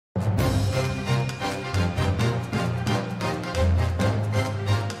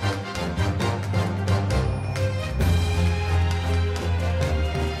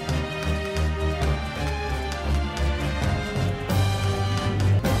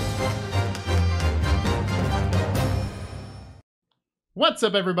What's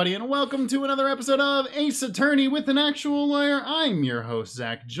up, everybody, and welcome to another episode of Ace Attorney with an Actual Lawyer. I'm your host,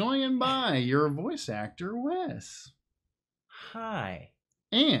 Zach, joined by your voice actor, Wes. Hi.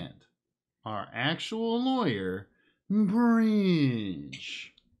 And our actual lawyer,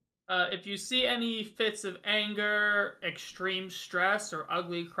 Bridge. If you see any fits of anger, extreme stress, or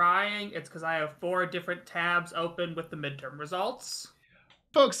ugly crying, it's because I have 4 different tabs open with the midterm results.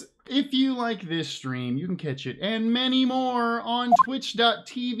 Folks, if you like this stream, you can catch it and many more on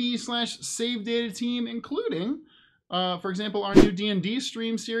twitch.tv/SaveDataTeam, including, for example, our new D&D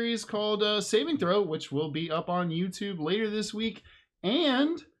stream series called Saving Throw, which will be up on YouTube later this week.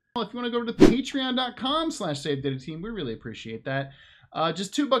 And if you want to go to patreon.com/SaveDataTeam, we really appreciate that.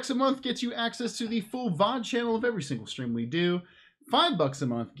 Just $2 a month gets you access to the full VOD channel of every single stream we do. $5 a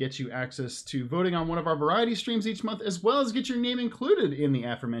month gets you access to voting on one of our variety streams each month, as well as get your name included in the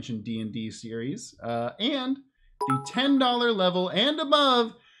aforementioned D&D series. And the $10 level and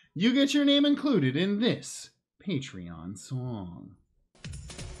above, you get your name included in this Patreon song.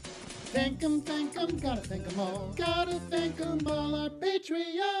 Thank 'em, gotta thank 'em all. Gotta thank 'em all, our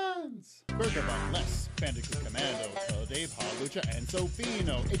Patreons. Burger Bun, Les, Bandicoot Commando, Dave, Halucha, and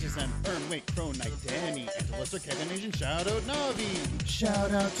Sofino, HSM, Ernwake, Kronite, Danny, Angelus, Kevin, Asian, shout out Navi.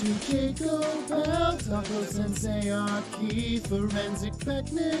 Shout out to Jacob, Bell, Taco Sensei, Keith, Forensic,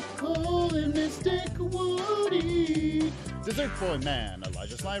 Beck, Nicole, and Mystic Woody. Dessert Boy Man,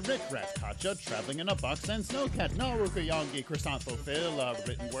 Elijah Sly, Rick Rat, Katja, Traveling in a Box, and Snowcat, Naruka Yongi, Chrysanthro, Phila,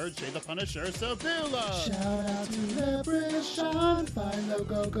 Written Word, Shay the Punisher, Sabila. Shout out to Leprechaun, Philo,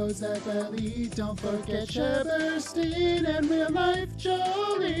 Go-Go, Zebelly, don't forget Sheberstein, and Real Life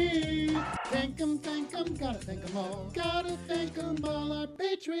Jolie. Thank 'em, gotta thank 'em all. Gotta thank 'em all, our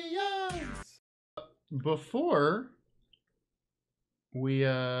Patreons. Before we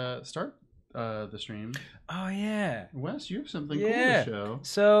start the stream. Oh yeah. Wes, you have something cool to show.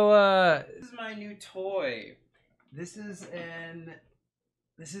 So this is my new toy. This is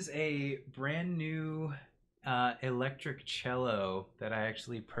a brand new electric cello that I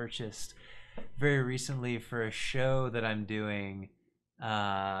actually purchased very recently for a show that I'm doing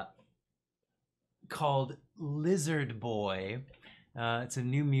called Lizard Boy. It's a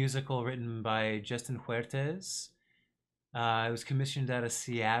new musical written by Justin Huertas. It was commissioned out of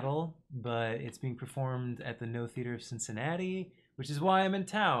Seattle, but it's being performed at the No Theater of Cincinnati, which is why I'm in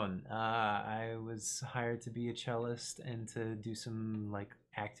town. I was hired to be a cellist and to do some like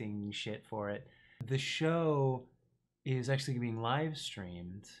acting shit for it. The show is actually being live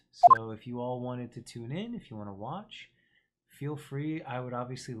streamed, so if you all wanted to tune in, if you want to watch, feel free. I would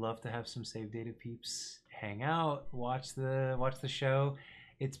obviously love to have some Save Data peeps hang out, watch the show.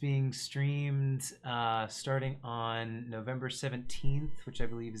 It's being streamed starting on November 17th, which I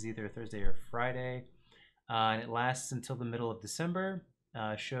believe is either a Thursday or Friday. And it lasts until the middle of December.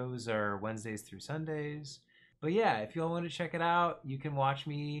 Shows are Wednesdays through Sundays. But yeah, if you all want to check it out, you can watch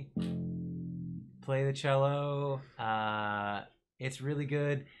me play the cello. It's really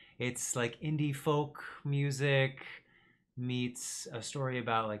good. It's like indie folk music meets a story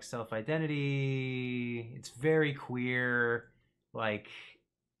about like self-identity. It's very queer, like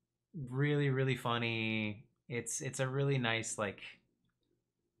really, really funny. It's a really nice like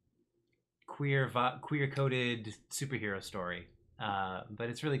queer coded superhero story, but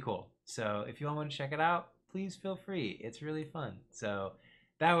it's really cool. So if you all want to check it out, please feel free. It's really fun. So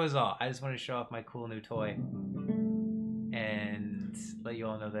that was all. I just wanted to show off my cool new toy and let you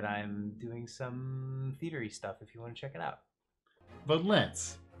all know that I'm doing some theatery stuff if you want to check it out. But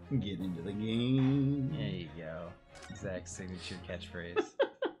let's get into the game. There you go. Zach's signature catchphrase.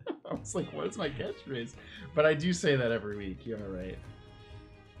 I was like, what is my catchphrase? But I do say that every week. You're right.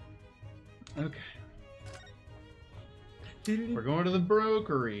 Okay. We're going to the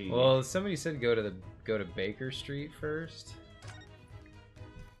brokery. Well, somebody said go to Baker Street first.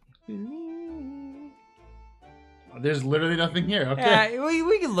 There's literally nothing here. Okay. Yeah,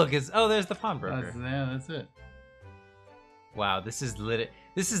 we can look at. Oh, there's the pawnbroker. That's it. Wow, this is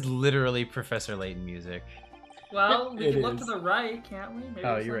literally Professor Layton music. Well, we can look to the right, can't we?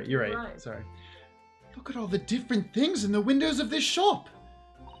 Maybe You're right. Sorry. Look at all the different things in the windows of this shop.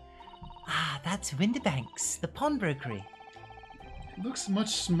 Ah, that's Windibank's, the Pawnbrokery. It looks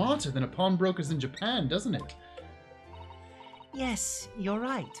much smarter than a pawnbroker's in Japan, doesn't it? Yes, you're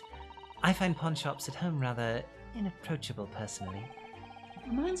right. I find pawn shops at home rather inapproachable, personally. It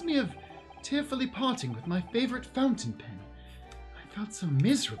reminds me of tearfully parting with my favorite fountain pen. I felt so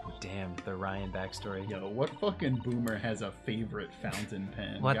miserable. Damn, the Ryan backstory. Yo, what fucking boomer has a favorite fountain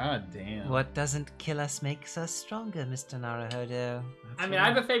pen? God damn. What doesn't kill us makes us stronger, Mr. Naruhodo. I mean, I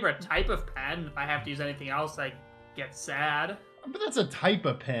have a favorite type of pen. If I have to use anything else, I get sad. But that's a type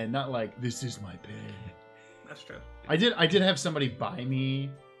of pen, not like, this is my pen. That's true. I did have somebody buy me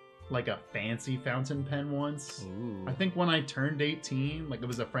like a fancy fountain pen once. Ooh. I think when I turned 18, like it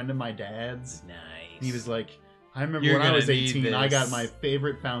was a friend of my dad's. Nice. He was like, I remember You're when I gonna was need 18, I got this. my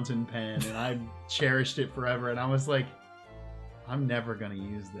favorite fountain pen and I cherished it forever. And I was like, I'm never going to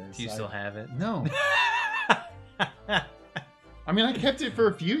use this. Do you still have it? No. I mean, I kept it for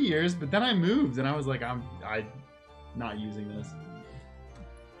a few years, but then I moved and I was like, I'm not using this.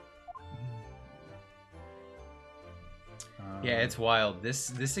 Yeah, it's wild.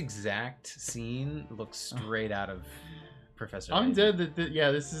 This exact scene looks straight out of Professor I'm Layton. dead.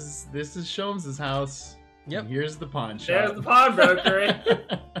 Yeah, this is Sholmes' house. Yep. And here's the pawn shop. There's the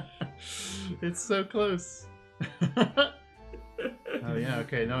pawnbrokery. It's so close. Oh yeah.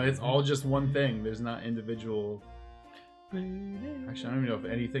 Okay. No, it's all just one thing. There's not individual. Actually, I don't even know if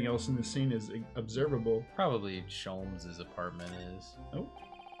anything else in the scene is observable. Probably Sholmes' apartment is. Oh.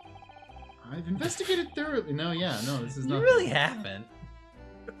 I've investigated thoroughly. No, yeah, no, this is not. You really haven't.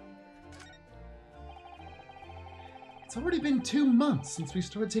 It's already been 2 months since we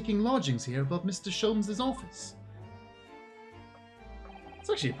started taking lodgings here above Mr. Sholmes' office. It's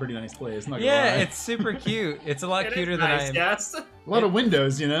actually a pretty nice place. Not gonna Yeah, lie. it's super cute. It's a lot It is cuter than nice, I. yes. A lot of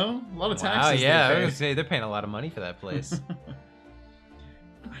windows, you know, a lot of Wow, taxes. yeah, I they was pay. gonna say they're paying a lot of money for that place.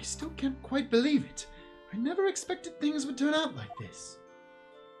 I still can't quite believe it. I never expected things would turn out like this.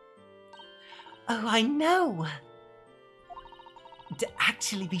 Oh, I know! To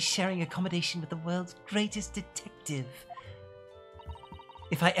actually be sharing accommodation with the world's greatest detective.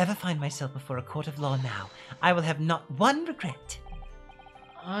 If I ever find myself before a court of law now, I will have not one regret.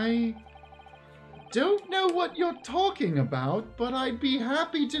 I don't know what you're talking about, but I'd be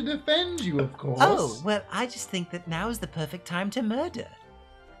happy to defend you, of course. Oh, well, I just think that now is the perfect time to murder.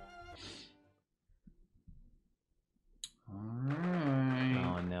 Alright.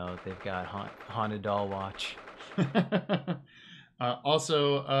 Oh no, they've got haunted doll watch.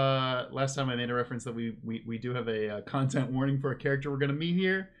 Also, last time I made a reference that we do have a content warning for a character we're going to meet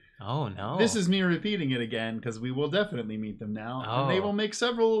here. Oh no. This is me repeating it again because we will definitely meet them now. And they Oh. will make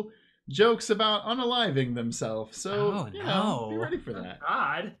several jokes about unaliving themselves. So, Oh, you know, be no. ready for that.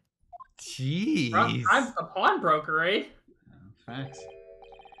 God. Jeez. I'm the pawnbrokery. Facts.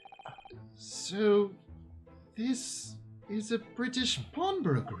 So, this is a British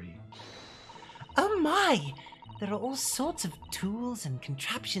pawnbrokery. Oh my! There are all sorts of tools and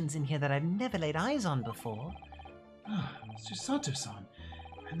contraptions in here that I've never laid eyes on before. Ah, Susato-san,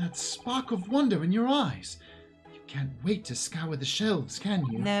 and that spark of wonder in your eyes. You can't wait to scour the shelves, can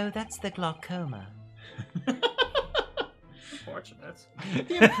you? No, that's the glaucoma. Unfortunate.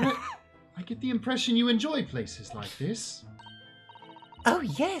 I get the impression you enjoy places like this. Oh,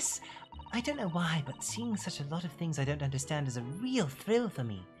 yes! I don't know why, but seeing such a lot of things I don't understand is a real thrill for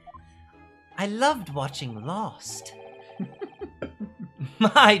me. I loved watching Lost.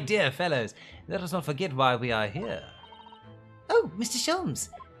 My dear fellows, let us not forget why we are here. Oh, Mr. Sholmes,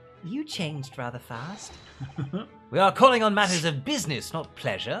 you changed rather fast. We are calling on matters of business, not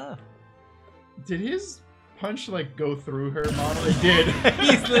pleasure. Did his punch like go through her model? It did.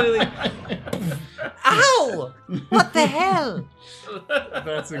 He's literally. Ow! What the hell?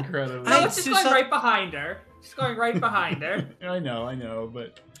 That's incredible. No, it's just going right behind her. Just going right behind her. I know,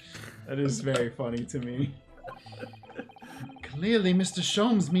 but that is very funny to me. Clearly, Mr.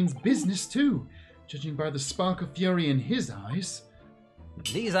 Sholmes means business too, judging by the spark of fury in his eyes.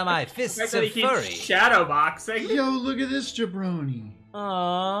 These are my The fact fists that he of keeps fury. shadow boxing. Yo, look at this jabroni.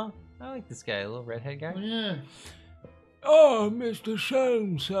 Aww. I like this guy, a little redhead guy. Oh, yeah. Oh, Mr.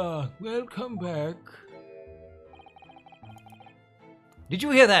 Sholmes, welcome back. Did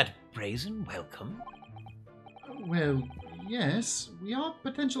you hear that? Brazen welcome. Well, yes, we are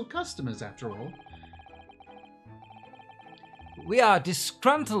potential customers after all. We are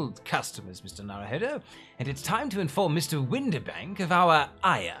disgruntled customers, Mr. Naruhodo, and it's time to inform Mr. Windibank of our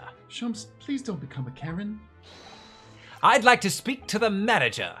ire. Sholmes, please don't become a Karen. I'd like to speak to the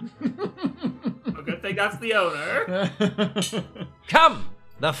manager. A good thing that's the owner. Come,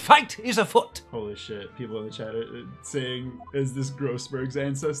 the fight is afoot. Holy shit, people in the chat are saying, is this Grossberg's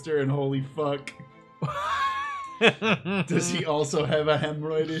ancestor? And holy fuck. Does he also have a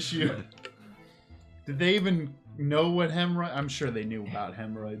hemorrhoid issue? Did they even know what hemorrhoid? I'm sure they knew about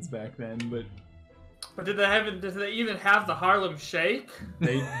hemorrhoids back then, but But did they even have the Harlem Shake?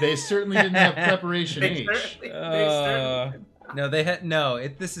 they certainly didn't have preparation They H. certainly- they certainly- No, they had no.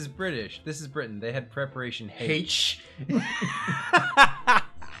 This is British. This is Britain. They had preparation H.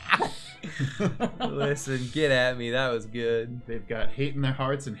 Listen, get at me. That was good. They've got hate in their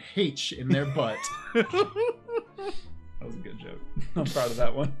hearts and H in their butt. That was a good joke. I'm proud of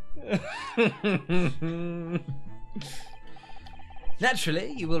that one.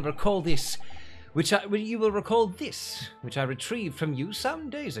 Naturally, you will recall this, which I retrieved from you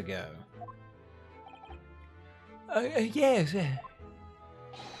some days ago. Yes.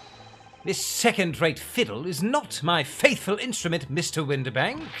 This second-rate fiddle is not my faithful instrument, Mr.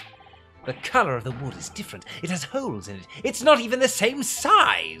 Windibank. The color of the wood is different. It has holes in it. It's not even the same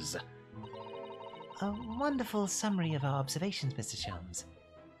size. A wonderful summary of our observations, Mr. Shelms.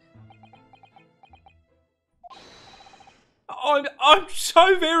 I'm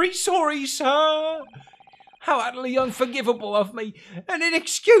so very sorry, sir. How utterly unforgivable of me. An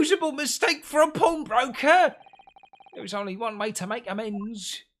inexcusable mistake for a pawnbroker. There was only one way to make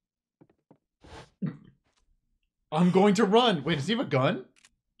amends. I'm going to run. Wait, does he have a gun?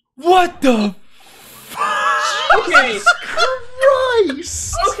 What the? Okay.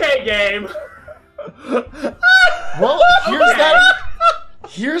 Christ! Okay, game. Well,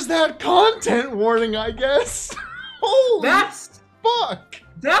 here's that content warning, I guess. Holy fuck!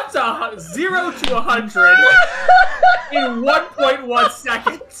 That's a 0 to 100 in 1.1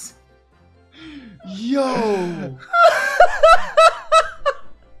 seconds. Yo!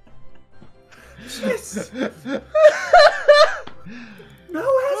 Jeez. No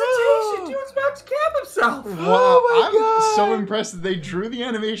hesitation. Dude's about to cap himself. Wow, I'm so impressed that they drew the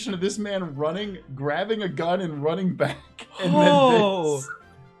animation of this man running, grabbing a gun, and running back. And then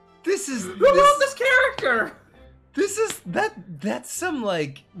this is Who wrote this character? that's some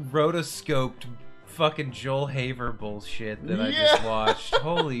like rotoscoped fucking Joel Haver bullshit that I just watched.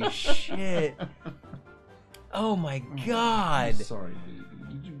 Holy shit. Oh my god. I'm sorry, baby.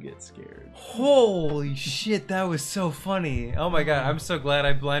 Did you get scared? Holy shit, that was so funny. Oh my god, I'm so glad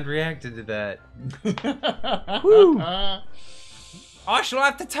I blind reacted to that. Whew. I shall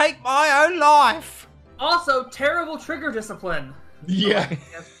have to take my own life. Also, terrible trigger discipline. Yeah.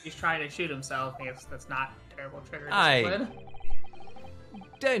 He's trying to shoot himself. I guess that's not terrible trigger I discipline.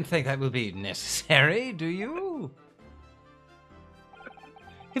 don't think that will be necessary, do you?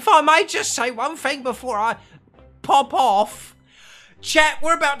 If I may just say one thing before I pop off. Chat,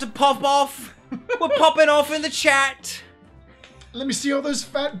 we're about to pop off. We're popping off in the chat. Let me see all those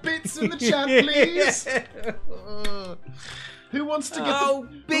fat bits in the chat, please. Who wants to get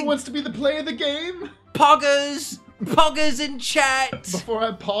who wants to be the player of the game? Poggers in chat. Before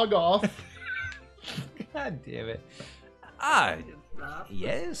I pog off. God damn it.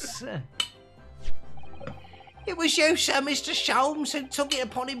 Yes. It was you, sir, Mr. Sholmes, who took it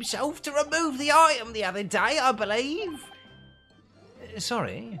upon himself to remove the item the other day, I believe.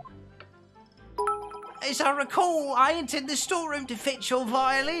 Sorry. As I recall, I entered the storeroom to fetch your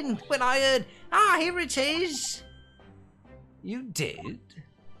violin when I heard, here it is. You did?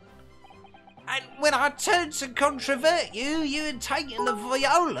 And when I turned to controvert you, you had taken the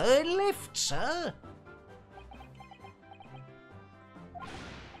viola and left, sir.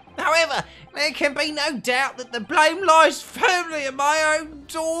 However, there can be no doubt that the blame lies firmly at my own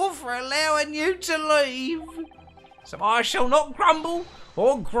door for allowing you to leave. So I shall not grumble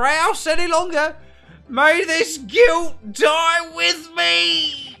or grouse any longer. May this guilt die with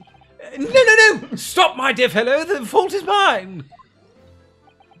me! No! Stop, my dear fellow, the fault is mine!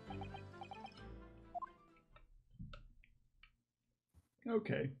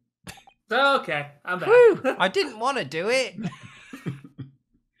 Okay. Okay, I'm back. Whew, I didn't want to do it.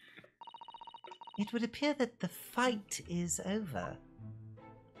 It would appear that the fight is over.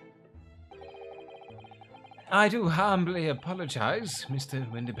 I do humbly apologize, Mr.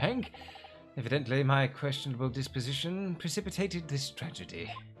 Windibank. Evidently, my questionable disposition precipitated this tragedy.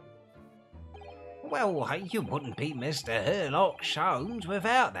 Well, you wouldn't be Mr. Herlock Sholmes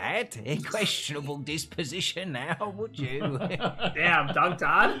without that questionable disposition now, would you? Damn, dunked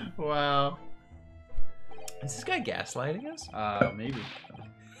on. Wow. Is this guy gaslighting us? Maybe.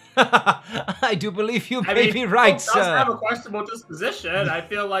 I do believe you may be right, Does have sir. a questionable disposition. I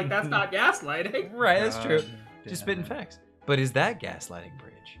feel like that's not gaslighting. Right, that's true. Yeah. Just spitting facts. But is that gaslighting,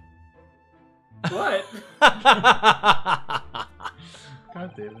 Bridge? What?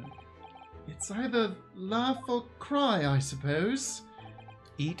 God damn it. It's either laugh or cry, I suppose.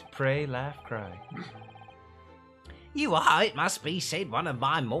 Eat, pray, laugh, cry. You are, it must be said, one of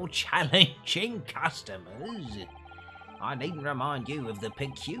my more challenging customers. I needn't remind you of the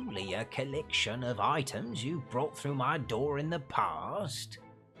peculiar collection of items you've brought through my door in the past.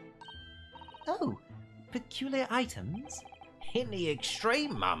 Oh, peculiar items? In the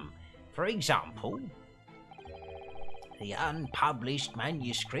extreme, Mum. For example, the unpublished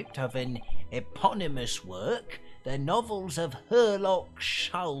manuscript of an eponymous work, the novels of Herlock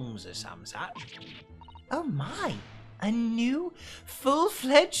Sholmes or some such. Oh my! A new,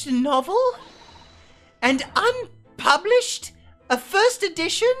 full-fledged novel? And unpublished? A first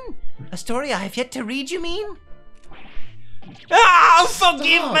edition? A story I have yet to read, you mean? Oh,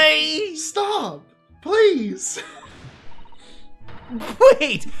 forgive me! Stop! Please!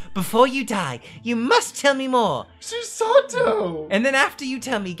 Wait! Before you die, you must tell me more. Susato! And then after you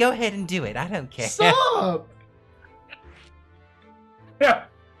tell me, go ahead and do it. I don't care. Stop! Yeah.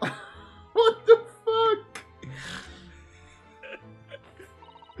 What the fuck?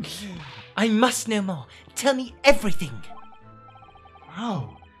 I must know more. Tell me everything.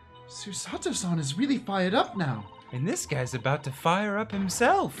 Wow. Susato-san is really fired up now. And this guy's about to fire up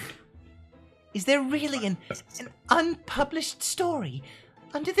himself. Is there really an unpublished story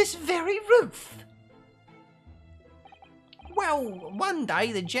under this very roof? Well, one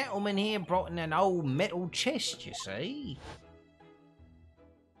day the gentleman here brought in an old metal chest, you see.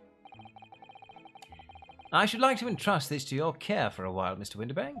 I should like to entrust this to your care for a while, Mr.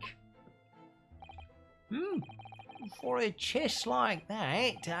 Windibank. For a chest like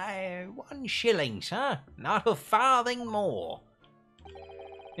that, 1 shilling, sir. Not a farthing more.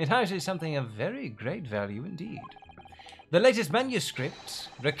 It houses something of very great value indeed. The latest manuscript,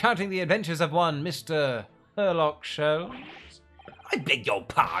 recounting the adventures of one Mr. Herlock Sholmes. I beg your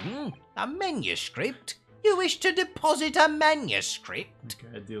pardon? A manuscript? You wish to deposit a manuscript?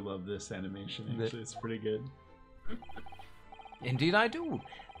 Okay, I do love this animation, actually. It's pretty good. Indeed I do,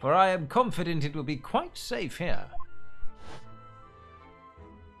 for I am confident it will be quite safe here.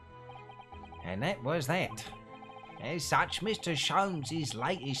 And that was that. As such, Mr. Sholmes'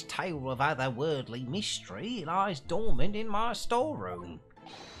 latest tale of otherworldly mystery lies dormant in my storeroom.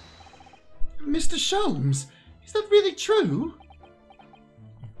 Mr. Sholmes, is that really true?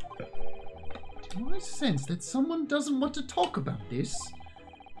 Do I sense that someone doesn't want to talk about this?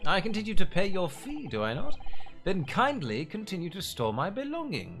 I continue to pay your fee, do I not? Then kindly continue to store my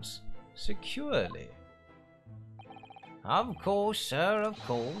belongings securely. Of course, sir, of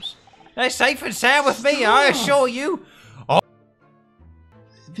course. They're safe and sound with me, I assure you.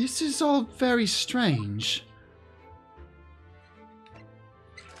 This is all very strange.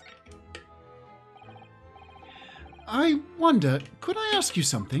 I wonder, could I ask you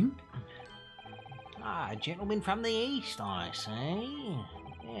something? A gentleman from the east, I see.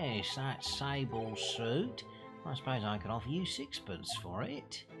 Yes, that sable suit. I suppose I could offer you 6pence for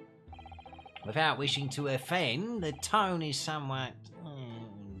it. Without wishing to offend, the tone is somewhat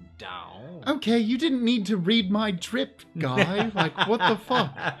dull. Okay, you didn't need to read my drip, guy. Like, what the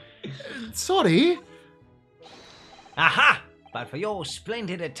fuck? Sorry. Aha! But for your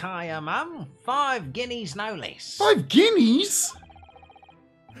splendid attire, mum, 5 guineas no less. 5 guineas?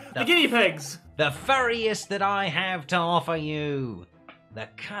 The guinea pigs! The furriest that I have to offer you. The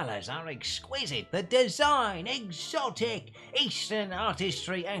colours are exquisite, the design exotic, Eastern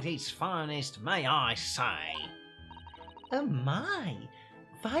artistry at its finest, may I say. Oh my!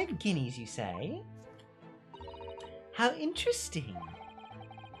 5 guineas, you say? How interesting.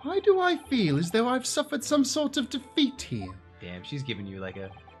 Why do I feel as though I've suffered some sort of defeat here? Damn, she's giving you like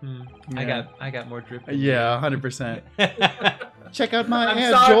a. Yeah. I got more drip. than Yeah, 100%. Check out my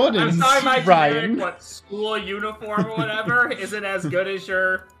Air I'm Jordans, sorry, my Ryan. generic, school uniform or whatever isn't as good as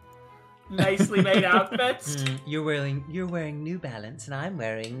your nicely made outfits. You're wearing New Balance and I'm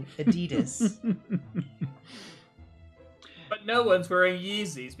wearing Adidas. But no one's wearing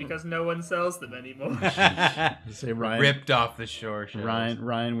Yeezys because no one sells them anymore. Say Ryan. Ripped off the shore. Shelves.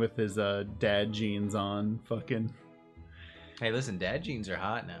 Ryan with his dad jeans on, fucking. Hey, listen, dad jeans are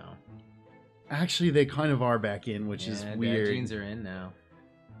hot now. Actually, they kind of are back in, which is weird. Dad jeans are in now.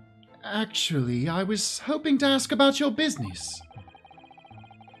 Actually, I was hoping to ask about your business.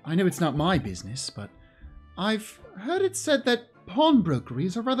 I know it's not my business, but I've heard it said that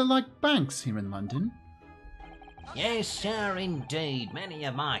pawnbrokeries are rather like banks here in London. Yes, sir, indeed. Many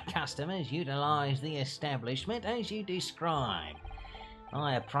of my customers utilise the establishment as you describe.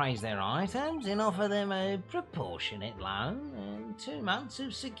 I appraise their items and offer them a proportionate loan and 2 months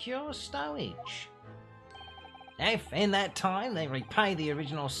of secure stowage. If in that time they repay the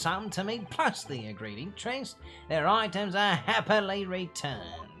original sum to me plus the agreed interest, their items are happily returned.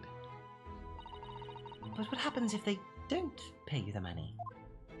 But what happens if they don't pay you the money?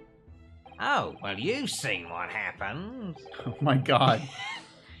 Oh, well, you've seen what happens. Oh my god.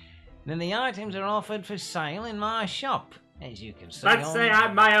 Then the items are offered for sale in my shop. As you can see, Let's say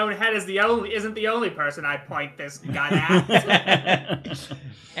my own head isn't the only person I point this gun at.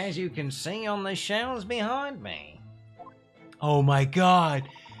 as you can see on the shelves behind me. Oh my god!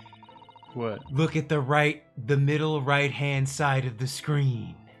 What? Look at the middle right hand side of the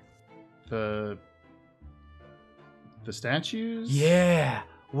screen. The the statues? Yeah.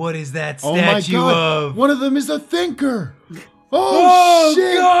 What is that Oh my statue god! of? One of them is a thinker! Oh,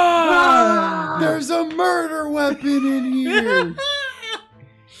 shit! God! There's a murder weapon in here!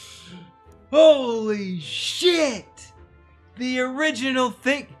 Holy shit! The original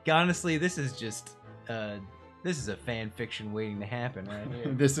thing. Honestly, this is just this is a fan fiction waiting to happen right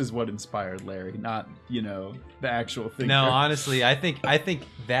here. This is what inspired Larry, not, you know, the actual thinker. No, honestly, I think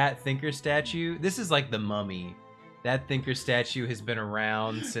that thinker statue, this is like the mummy. That thinker statue has been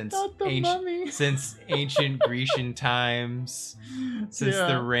around since Not the mummy. since ancient Grecian times, since Yeah.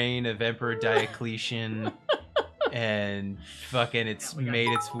 the reign of Emperor Diocletian, and fucking it's We got made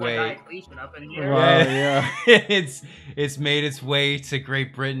its way. Diocletian up in here. Wow, yeah. It's made its way to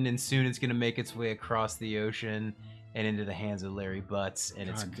Great Britain, and soon it's gonna make its way across the ocean and into the hands of Larry Butts, and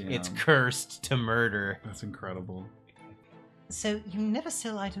it's Goddamn. cursed to murder. That's incredible. So you never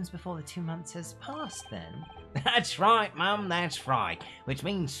sell items before the 2 months has passed, then? That's right, Mum, that's right. Which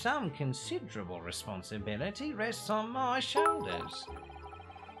means some considerable responsibility rests on my shoulders.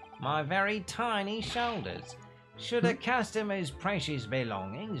 My very tiny shoulders. Should a customer's precious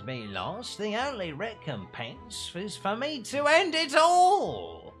belongings be lost, the only recompense is for me to end it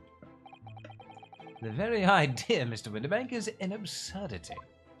all. The very idea, Mr. Windibank, is an absurdity.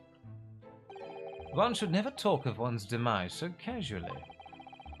 One should never talk of one's demise so casually.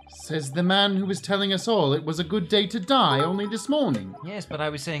 Says the man who was telling us all it was a good day to die only this morning. Yes, but I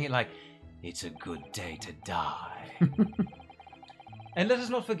was saying it like, it's a good day to die. And let us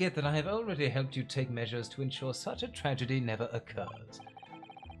not forget that I have already helped you take measures to ensure such a tragedy never occurs.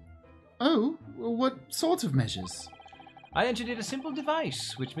 Oh, what sort of measures? I engineered a simple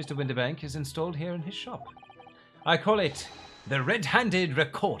device which Mr. Windibank has installed here in his shop. I call it the Red-Handed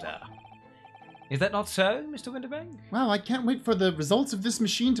Recorder. Is that not so, Mr. Windibank? Wow, I can't wait for the results of this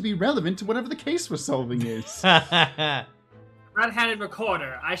machine to be relevant to whatever the case we're solving is. Red-handed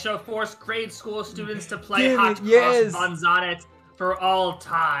recorder. I shall force grade school students to play Damn hot it, yes. cross buns on it for all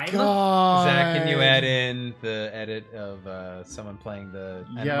time. God. Zach, can you add in the edit of someone playing the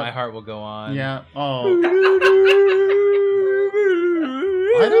And Yeah. My Heart Will Go On? Yeah. Oh.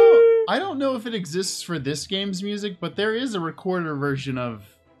 I don't know if it exists for this game's music, but there is a recorder version of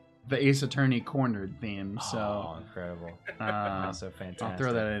the Ace Attorney Cornered theme. Oh, So incredible. so fantastic. I'll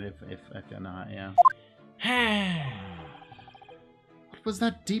throw that in if you're not. Yeah. What was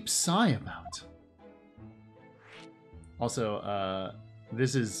that deep sigh about? Also,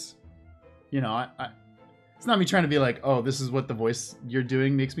 this is, you know, I it's not me trying to be like, oh, this is what the voice you're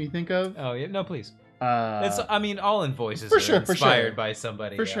doing makes me think of. Oh, yeah, no, please. It's I mean, all in voices for are sure, for inspired sure. by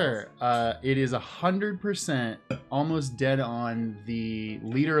somebody for else. sure. It is 100% almost dead on the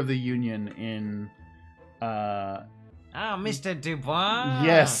leader of the union in. Oh, Mr. Dubois.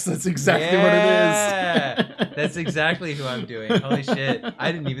 Yes, that's exactly Yeah. what it is. That's exactly who I'm doing. Holy shit.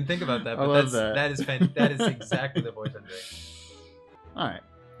 I didn't even think about that, I but love that is exactly the voice I'm doing. All right,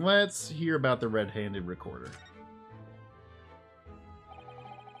 let's hear about the red-handed recorder.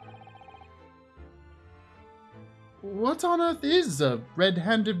 What on earth is a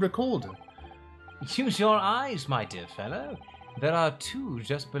red-handed recorder? Use your eyes, my dear fellow. There are two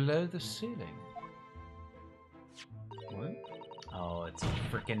just below the ceiling. What? Oh, it's a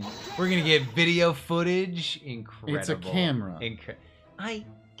freaking... We're gonna get video footage. Incredible. It's a camera. I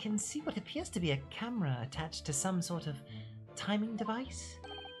can see what appears to be a camera attached to some sort of timing device.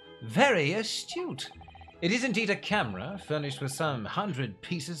 Very astute. It is indeed a camera furnished with some 100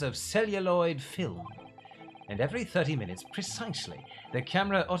 pieces of celluloid film. And every 30 minutes precisely, the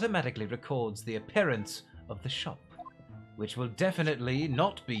camera automatically records the appearance of the shop, which will definitely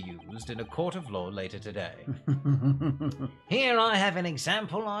not be used in a court of law later today. Here I have an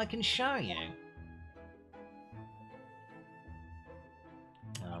example I can show you.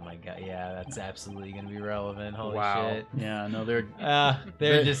 Oh my god, yeah, that's absolutely gonna be relevant. Holy Wow. shit. Yeah, no, they're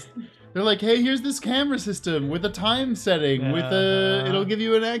They're just... they're like, hey, here's this camera system with a time setting, with a it'll give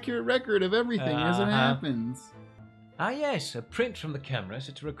you an accurate record of everything as it happens. Ah yes, a print from the camera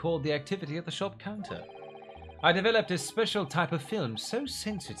set to record the activity at the shop counter. I developed a special type of film so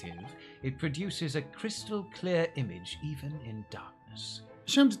sensitive it produces a crystal clear image even in darkness.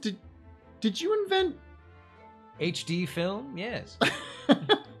 Shams, did you invent HD film? Yes.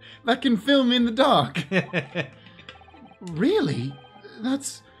 that can film in the dark? Really?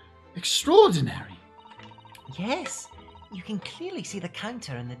 That's extraordinary. Yes, you can clearly see the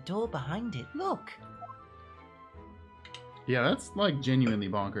counter and the door behind it. Look. Yeah, that's like genuinely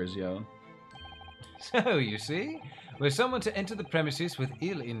bonkers, yo. So, you see, were someone to enter the premises with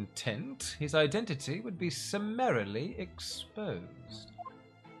ill intent, his identity would be summarily exposed.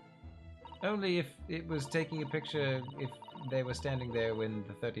 Only if it was taking a picture if they were standing there when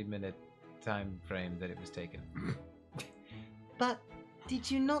the 30-minute time frame that it was taken. But did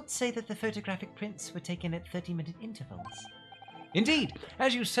you not say that the photographic prints were taken at 30-minute intervals? Indeed,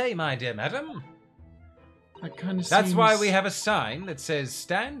 as you say, my dear madam. That kind of That's why we have a sign that says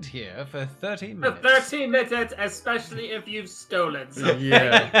 "Stand here for 30 For minutes." 30 minutes, especially if you've stolen something.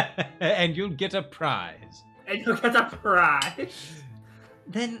 Yeah. And you'll get a prize. And you'll get a prize.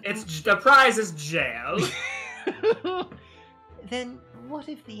 Then, The prize is jail. then what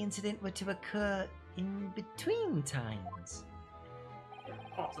if the incident were to occur in between times?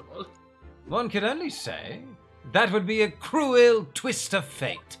 Impossible. One could only say that would be a cruel twist of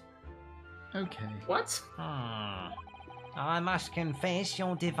fate. Okay. What? I must confess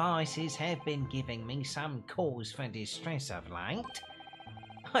your devices have been giving me some cause for distress of late.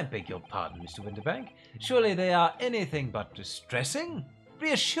 I beg your pardon, Mr. Windibank. Surely they are anything but distressing?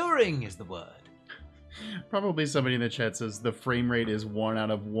 Reassuring is the word. Probably somebody in the chat says the frame rate is 1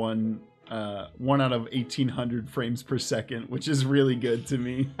 out of 1,800 frames per second, which is really good to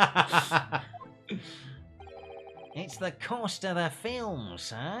me. It's the cost of the film,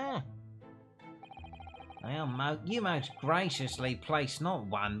 sir. Well, you most graciously placed not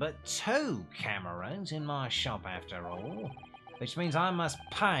 1 but 2 cameras in my shop after all, which means I must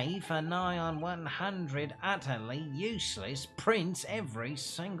pay for nigh on 100 utterly useless prints every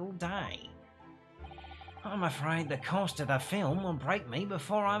single day. I'm afraid the cost of the film will break me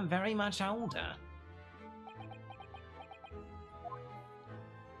before I'm very much older.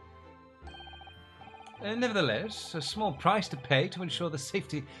 Nevertheless, a small price to pay to ensure the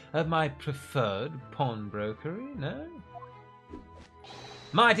safety of my preferred pawnbrokery, no?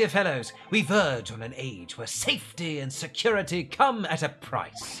 My dear fellows, we verge on an age where safety and security come at a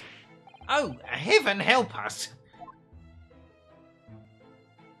price. Oh, heaven help us!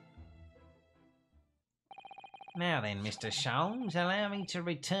 Now then, Mr. Sholmes, allow me to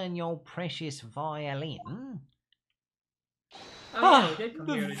return your precious violin. Oh, yeah, we did come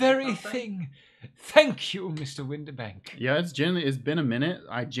the here to do very something. thing. Thank you, Mr. Windibank. Yeah, it's been a minute.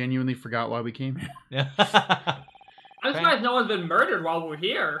 I genuinely forgot why we came here. I'm surprised no one's been murdered while we're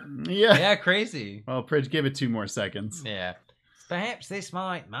here. Yeah. Yeah, crazy. Well, Pridge, give it 2 more seconds. Yeah. Perhaps this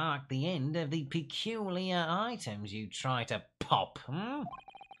might mark the end of the peculiar items you try to pop,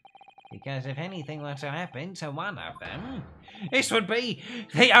 Because if anything were to happen to one of them, This would be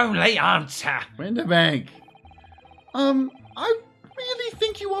the only answer. Windibank. I really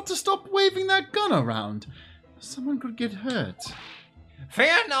think you ought to stop waving that gun around. Someone could get hurt.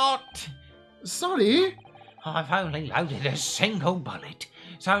 Fear not. Sorry. I've only loaded a single bullet,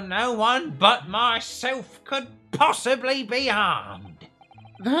 so no one but myself could possibly be harmed.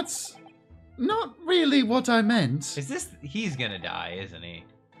 That's not really what I meant. Is this... He's gonna die, isn't he?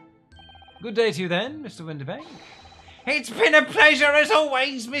 Good day to you then, Mr. Windibank. It's been a pleasure as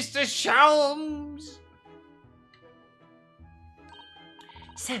always, Mr. Sholmes.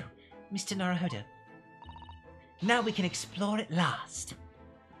 So, Mr. Naruhodo, now we can explore at last.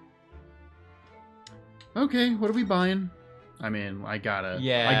 Okay, what are we buying? I mean, I gotta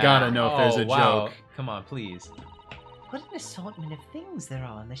know if there's a wow. joke. Come on, please. What an assortment of things there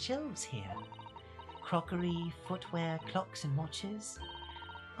are on the shelves here. Crockery, footwear, clocks and watches.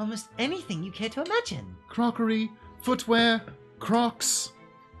 Almost anything you care to imagine. Crockery, footwear, Crocs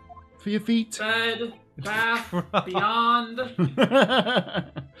for your feet. Bed, bath, beyond.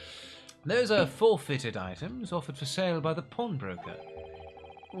 Those are forfeited items offered for sale by the pawnbroker.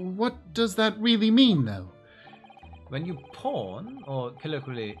 What does that really mean, though? When you pawn, or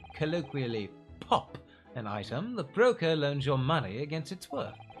colloquially pop, an item, the broker loans your money against its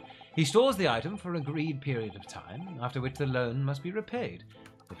worth. He stores the item for an agreed period of time, after which the loan must be repaid.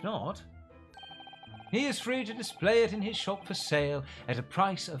 If not, he is free to display it in his shop for sale at a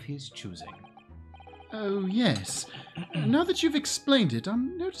price of his choosing. Oh, yes. Now that you've explained it,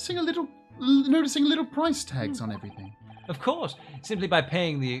 I'm noticing little price tags on everything. Of course, simply by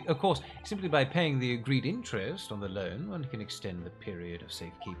paying the agreed interest on the loan, one can extend the period of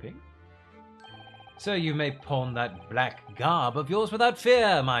safekeeping. So you may pawn that black garb of yours without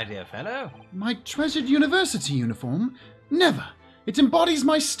fear, my dear fellow. My treasured university uniform? Never. It embodies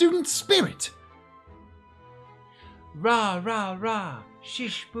my student spirit. Rah, rah, rah.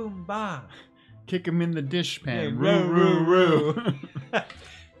 Shish, boom, bah. Kick him in the dishpan. Yeah, Roo, roo, roo.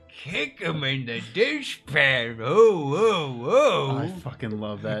 Kick him in the dishpan. Oh, oh, oh. I fucking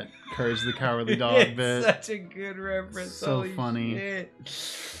love that Courage the Cowardly Dog bit. Such a good reference. So Holy funny. Shit.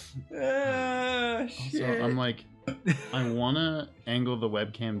 Ah, shit. So I'm like, I want to angle the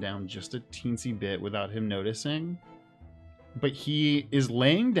webcam down just a teensy bit without him noticing. but he is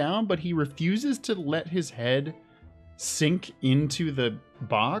laying down, but he refuses to let his head sink into the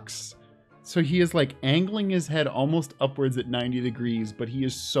box. So he is like angling his head almost upwards at 90 degrees, but he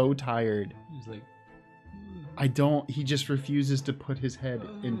is so tired. He's like, He just refuses to put his head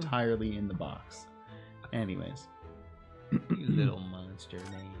entirely in the box. Anyways. you little monster,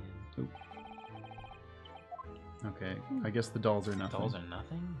 man. Okay, I guess the dolls are nothing. Dolls are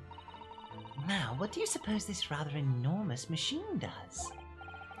nothing? Now, what do you suppose this rather enormous machine does?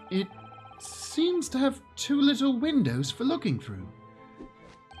 It seems to have 2 little windows for looking through.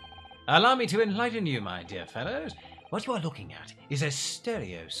 Allow me to enlighten you, my dear fellows. What you are looking at is a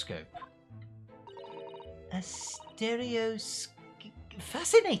stereoscope. A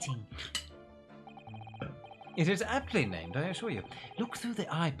fascinating. It is aptly named, I assure you. Look through the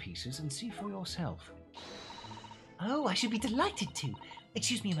eyepieces and see for yourself. Oh, I should be delighted to.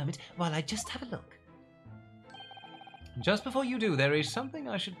 Excuse me a moment while I just have a look. Just before you do, there is something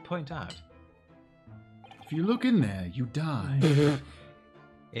I should point out. If you look in there, you die.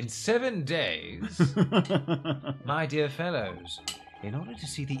 In 7 days, my dear fellows, in order to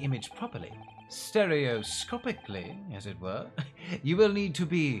see the image properly, stereoscopically, as it were, you will need to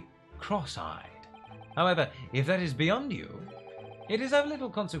be cross-eyed. However, if that is beyond you, it is of little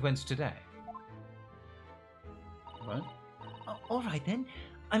consequence today. What? All right then,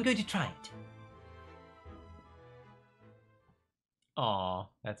 I'm going to try it. Aw,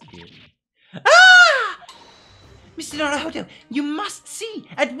 that's cute. Ah! Mr. Naruhodo, you must see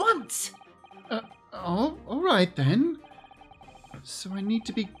at once. All right then. So I need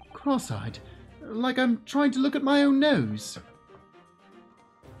to be cross-eyed, like I'm trying to look at my own nose.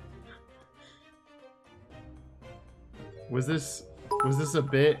 Was this a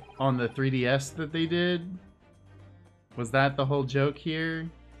bit on the 3DS that they did? Was that the whole joke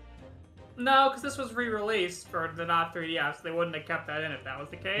here? No, because this was re-released for the not 3DS. They wouldn't have kept that in if that was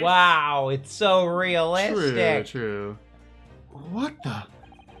the case. Wow, it's so realistic. True. What the?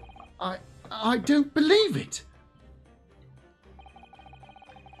 I don't believe it.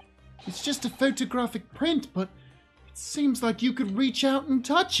 It's just a photographic print, but it seems like you could reach out and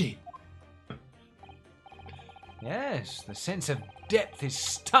touch it. Yes, the sense of depth is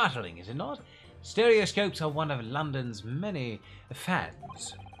startling, is it not? Stereoscopes are one of London's many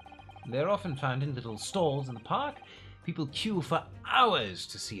fads. They're often found in little stalls in the park. People queue for hours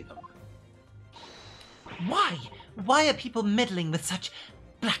to see them. Why? Why are people meddling with such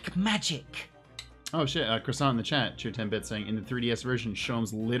black magic? Oh shit, Croissant in the chat, Cheer 10-bit saying, in the 3DS version,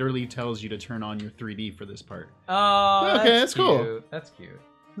 Shomes literally tells you to turn on your 3D for this part. Oh, okay, that's cool. That's cute.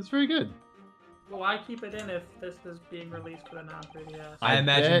 That's very good. Well, why keep it in if this is being released for the non 3DS? I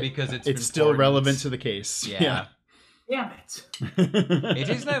imagine bet because it's still important. relevant to the case. Yeah. Damn it. It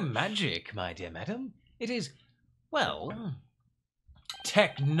is no magic, my dear madam. It is, well,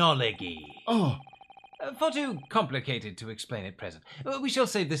 technology. Oh, Far too complicated to explain at present. We shall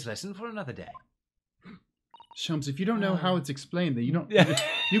save this lesson for another day. Shomes, if you don't know how it's explained, then you don't.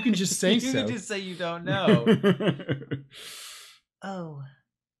 You can just say you so. can just say you don't know. Oh.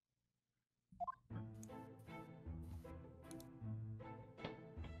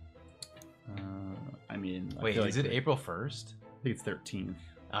 I mean, I Wait, feel is like it April 1st? I think it's 13th.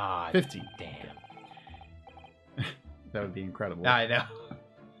 Ah, 15th. damn. That would be incredible. I know.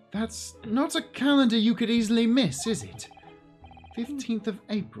 That's not a calendar you could easily miss, is it? 15th of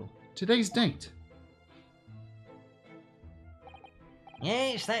April. Today's date.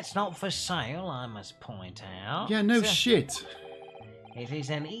 Yes, that's not for sale, I must point out. Yeah, no shit. It is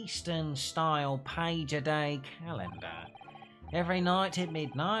an Eastern-style page-a-day calendar. Every night at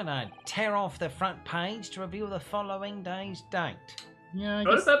midnight, I tear off the front page to reveal the following day's date. Yeah, I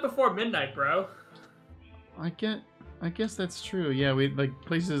Notice guess, that before midnight, bro. I guess that's true. Yeah, we like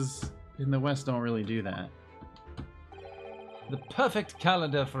places in the West don't really do that. The perfect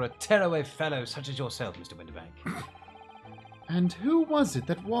calendar for a tearaway fellow such as yourself, Mr. Windibank. And who was it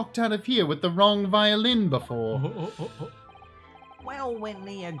that walked out of here with the wrong violin before? Well, when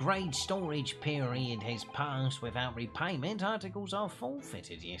the agreed storage period has passed without repayment, articles are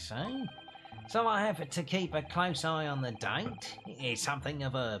forfeited, you see. So I have to keep a close eye on the date. It's something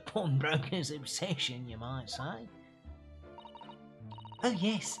of a pawnbroker's obsession, you might say. Oh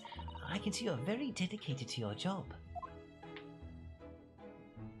yes, I can see you're very dedicated to your job.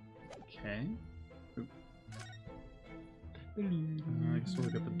 Okay. I guess we'll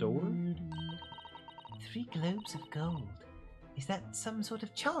look at the door. 3 globes of gold. Is that some sort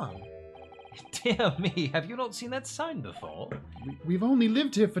of charm? Dear me, have you not seen that sign before? We've only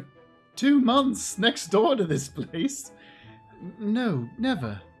lived here for 2 months next door to this place. No,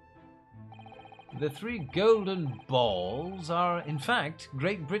 never. The 3 golden balls are, in fact, in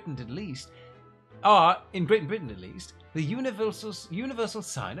Great Britain at least, the universal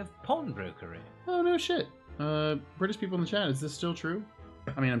sign of pawnbrokery. Oh, no shit. British people in the chat, is this still true?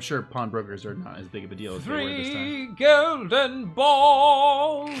 I mean, I'm sure pawnbrokers are not as big of a deal as they were this 3 time. golden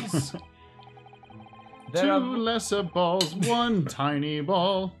balls! 2 lesser balls, 1 tiny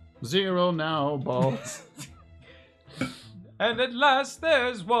ball, 0 now balls. And at last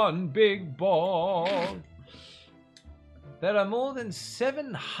there's 1 big ball. There are more than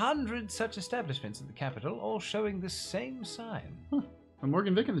 700 such establishments in the capital, all showing the same sign. Huh. And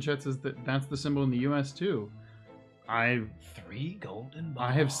Morgan Vick in the chat says that that's the symbol in the U.S. too. 3 golden balls.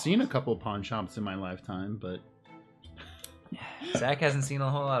 I have seen a couple pawn shops in my lifetime, but Zach hasn't seen a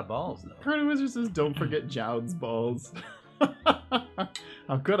whole lot of balls, though. Curly Wizard says, "Don't forget Jowd's balls."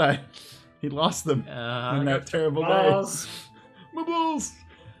 How could I? He lost them in that terrible balls. day. My balls.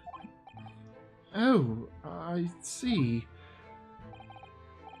 Oh, I see.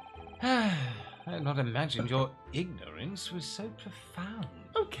 I had not imagined your ignorance was so profound.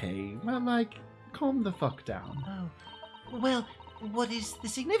 Okay, well, like, calm the fuck down. Oh, well, what is the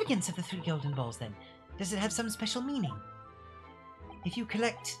significance of the 3 golden balls then? Does it have some special meaning? If you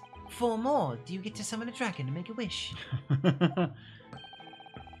collect 4 more, do you get to summon a dragon and make a wish?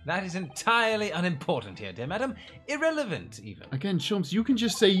 That is entirely unimportant here, dear madam. Irrelevant, even. Again, Shulms, you can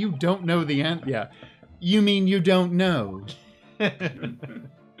just say you don't know the answer. Yeah, you mean you don't know. Okay,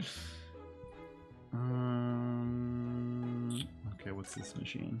 what's this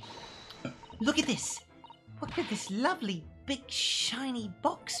machine? Look at this! What could this lovely, big, shiny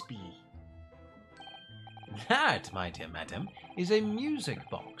box be? That, my dear madam, is a music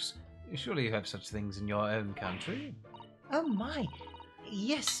box. Surely you have such things in your own country? Oh my!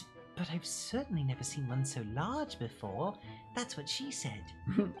 Yes, but I've certainly never seen one so large before. That's what she said.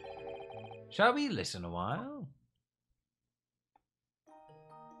 Shall we listen a while?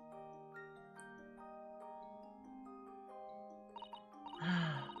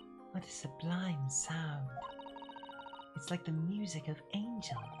 Ah, what a sublime sound. It's like the music of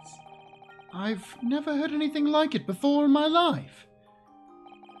angels. I've never heard anything like it before in my life.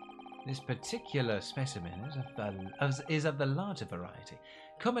 This particular specimen is of the larger variety,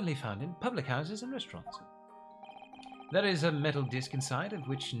 commonly found in public houses and restaurants. There is a metal disc inside of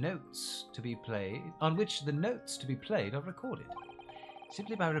which notes to be played, on which the notes to be played are recorded.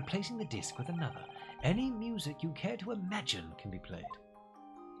 Simply by replacing the disc with another, any music you care to imagine can be played.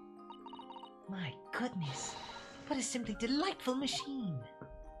 My goodness, what a simply delightful machine.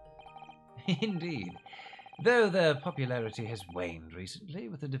 Indeed. Though their popularity has waned recently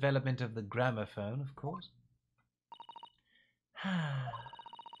with the development of the gramophone, of course. Ah,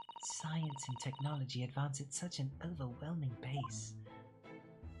 science and technology advance at such an overwhelming pace.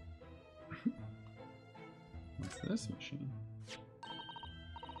 What's this machine?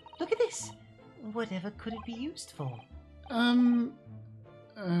 Look at this! Whatever could it be used for?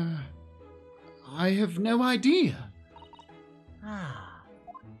 I have no idea. Ah.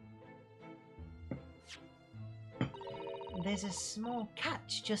 There's a small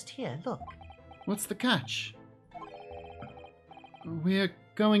catch just here, look. What's the catch? We're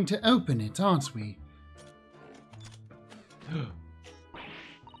going to open it, aren't we?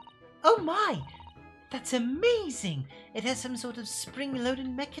 Oh my! That's amazing! It has some sort of spring-loaded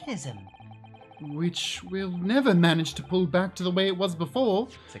mechanism. Which we'll never manage to pull back to the way it was before.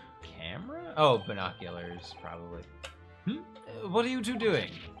 It's a camera? Oh, binoculars, probably. What are you two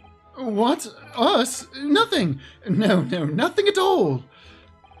doing? What? Us? Nothing! No, nothing at all!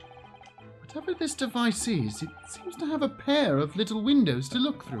 Whatever this device is, it seems to have a pair of little windows to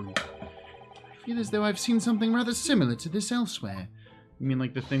look through. I feel as though I've seen something rather similar to this elsewhere. You mean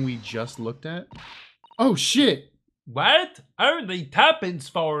like the thing we just looked at? Oh shit! What? Only tuppence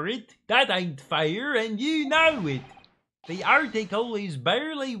for it? That ain't fair, and you know it. The article is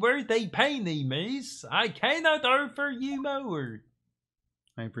barely worth a penny, miss. I cannot offer you more.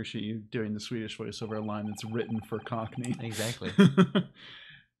 I appreciate you doing the Swedish voice over a line that's written for Cockney. Exactly.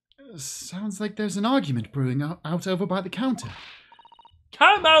 Sounds like there's an argument brewing out over by the counter.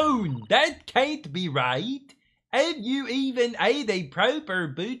 Come on, that can't be right. Have you even had a proper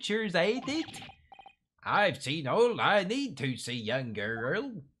butcher's at it? I've seen all I need to see, young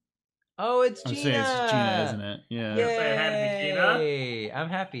girl. Oh, it's Gina. I'm saying it's Gina, isn't it? Yeah. Yay! I'm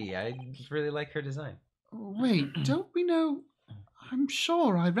happy. I just really like her design. Wait, don't we know? I'm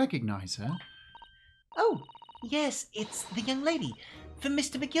sure I recognize her. Oh, yes, it's the young lady from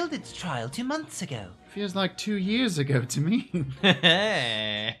Mr. McGilded's trial 2 months ago. Feels like 2 years ago to me.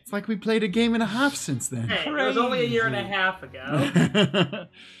 It's like we played a game and a half since then. Hey, it was only a year and a half ago.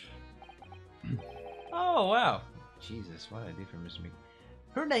 Oh, wow. Jesus, what did I do for Mr. Meek?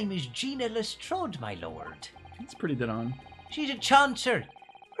 Her name is Gina Lestrade, my lord. It's pretty dead on. She's a chancer.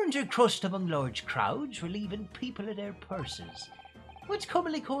 Earns her crust among large crowds, relieving people of their purses. What's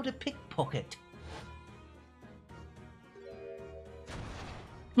commonly called a pickpocket.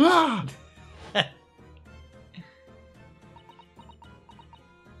 Ah!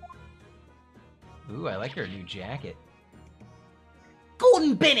 Ooh, I like her new jacket.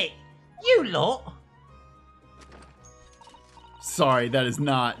 Gordon Bennett! You lot! Sorry, that is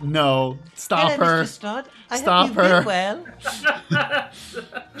not. No. Stop Hello, her. Mr. Lestrade. I Stop hope you've her. been well.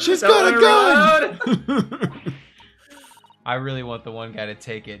 She's Don't got a wanna gun! I really want the one guy to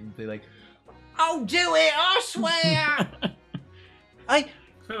take it and be like, Oh, do it, I swear!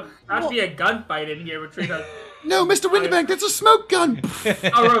 Not to be a gunfight in here between a No, Mr. Windibank, that's a smoke gun!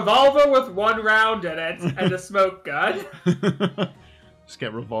 revolver with one round in it and a smoke gun. Just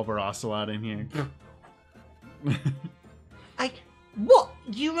get Revolver Ocelot in here. What?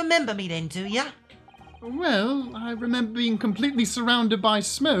 You remember me then, do ya? Well, I remember being completely surrounded by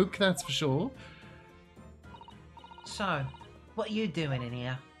smoke, that's for sure. So, what are you doing in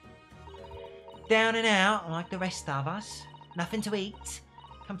here? Down and out, like the rest of us? Nothing to eat?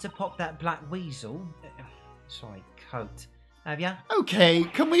 Come to pop that black weasel? Sorry, coat. Have ya? Okay,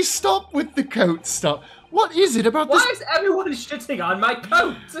 can we stop with the coat stuff? What is it about Why this? is everyone shitting on my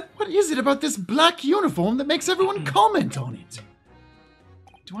coat? What is it about this black uniform that makes everyone comment on it?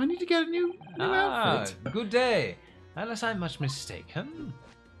 Do I need to get a new outfit? good day. Unless I'm much mistaken.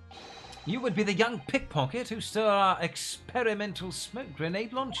 You would be the young pickpocket who stole our experimental smoke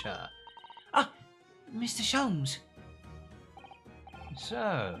grenade launcher. Mr. Sholmes.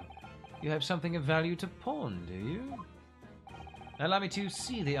 So, you have something of value to pawn, do you? Allow me to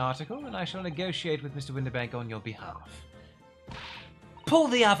see the article, and I shall negotiate with Mr. Windibank on your behalf. Pull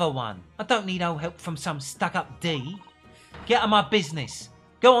the other one. I don't need no help from some stuck-up D. Get on my business.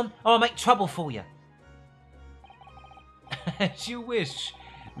 Go on, or I'll make trouble for you. As you wish,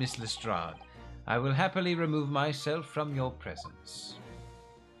 Miss Lestrade. I will happily remove myself from your presence.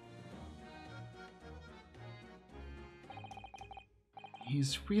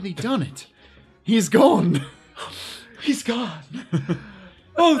 He's really done it. He's gone. He's gone.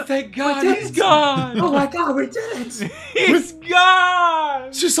 Oh, thank God, he's gone! Oh my god, we did it! He's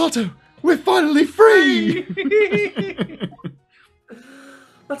gone! Chisato, we're finally free!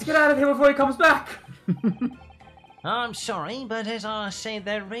 Let's get out of here before he comes back. I'm sorry, but as I said,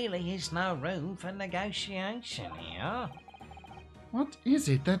 there really is no room for negotiation here. What is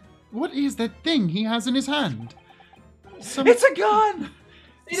it that... What is that thing he has in his hand? It's a gun!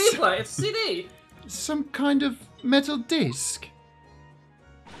 CD play, it's a CD. Some kind of metal disc.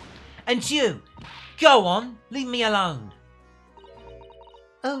 And you, go on, leave me alone.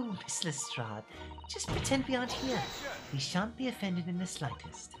 Oh, Miss Lestrade, just pretend we aren't here. We shan't be offended in the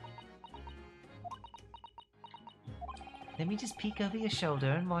slightest. Let me just peek over your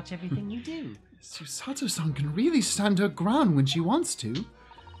shoulder and watch everything you do. Susato-san can really stand her ground when she wants to.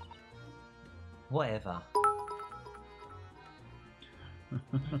 Whatever.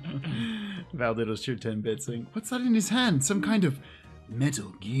 Valdido's sure 10-bit saying, what's that in his hand? Some kind of Metal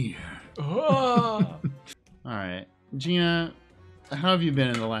Gear. Oh. Alright. Gina, how have you been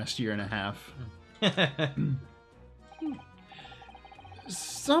in the last year and a half?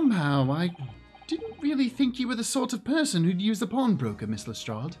 Somehow, I didn't really think you were the sort of person who'd use a pawnbroker, Miss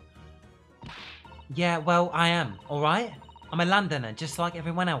Lestrade. Yeah, well, I am, alright? I'm a Londoner, just like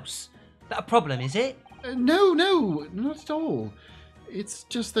everyone else. That a problem, is it? No, not at all. It's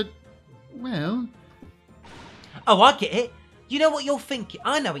just that, well... Oh, I get it. You know what you're thinking.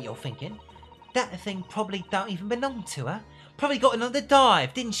 I know what you're thinking. That thing probably don't even belong to her. Probably got another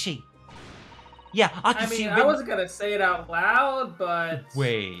dive, didn't she? Yeah, I can see... I wasn't gonna say it out loud, but...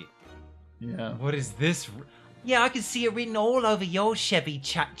 Wait, Yeah. what is this? Yeah, I can see it written all over your Chevy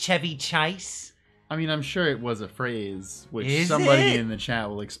Chase. I mean, I'm sure it was a phrase, which Is somebody it? in the chat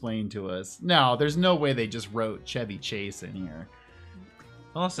will explain to us. No, there's no way they just wrote Chevy Chase in here.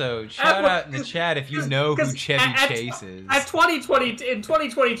 Also, shout out in the chat if you know who Chevy Chase is. At 2020, in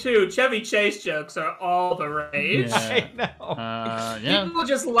 2022, Chevy Chase jokes are all the rage. Yeah. I know. Yeah. People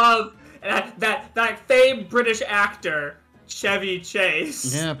just love that famed British actor, Chevy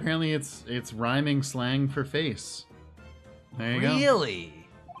Chase. Yeah, apparently it's rhyming slang for face. There you go. Really?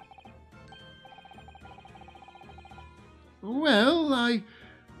 Well, I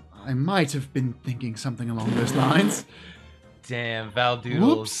might have been thinking something along those lines. Damn, Val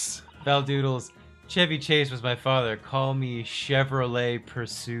Doodles. Whoops. Val Doodles. Chevy Chase was my father. Call me Chevrolet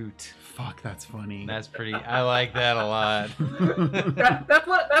Pursuit. Fuck, that's funny. That's pretty. I like that a lot. That's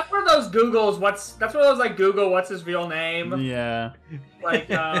one of those Googles. That's one of those like Google what's his real name? Yeah. Like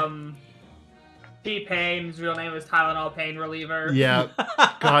T-Pain, his real name is Tylenol pain reliever. Yeah.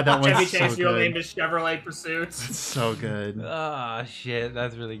 God, that Chevy one's so Chase, real name good. is Chevrolet Pursuit. It's so good. Ah, shit.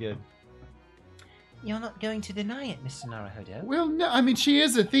 That's really good. You're not going to deny it, Mr. Naruhodo. Well, no, I mean, she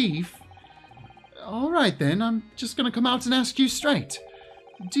is a thief. All right, then. I'm just going to come out and ask you straight.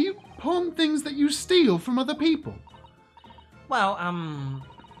 Do you pawn things that you steal from other people? Well, I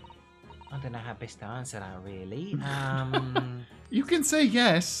don't know how best to answer that, really. You can say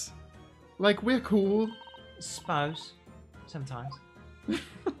yes. Like, we're cool. Suppose. Sometimes.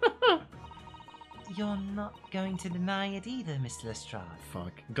 You're not going to deny it either, Mr. Lestrade.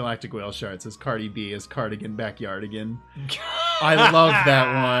 Fuck. Galactic Whale Shark says Cardi B is Cardigan Backyard again. I love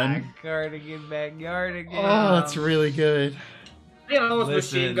that one. Cardigan backyard again. Oh, that's really good. You know, it was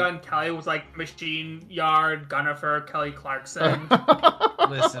Listen. Machine Gun Kelly was like Machine Yard Gunnifer Kelly Clarkson.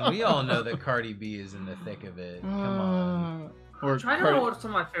 Listen, we all know that Cardi B is in the thick of it. Come on. Or I'm trying to remember what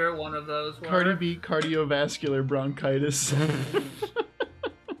some of my favorite one of those were. Cardi B cardiovascular bronchitis.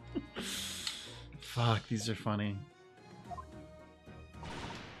 Fuck, these are funny.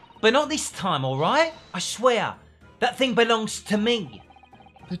 But not this time, alright? I swear. That thing belongs to me.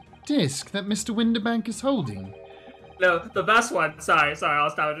 The disc that Mr. Windibank is holding. No, the best one. Sorry, I'll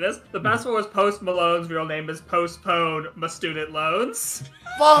stop at this. The best one was Post Malone's real name is Postpone My Student Loans.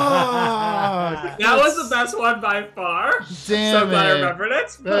 Fuck! That was the best one by far. Damn So glad I it. remembered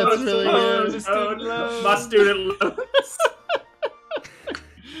it. That's really good. Postpone My Student Loans.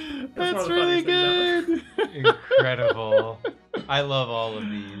 That's one of the really funniest things good. Incredible. I love all of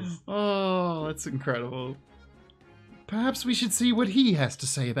these. Oh, that's incredible. Perhaps we should see what he has to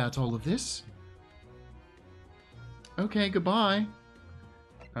say about all of this. Okay, goodbye.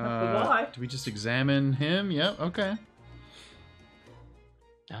 Goodbye. Do we just examine him? Yep, okay.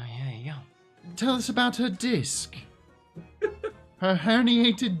 Oh, yeah, yeah. Tell us about her disc. Her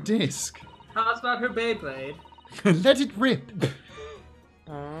herniated disc. How's about her Beyblade? Let it rip.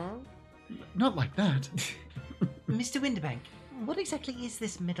 Not like that. Mr. Windibank, what exactly is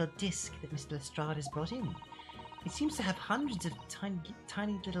this metal disc that Mr. Lestrade has brought in? It seems to have hundreds of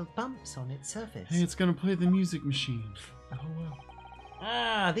tiny little bumps on its surface. Hey, it's gonna play the music machine. Oh, well.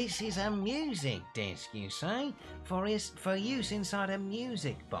 Ah, this is a music disc, you say? For use inside a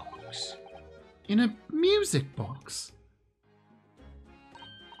music box. In a music box?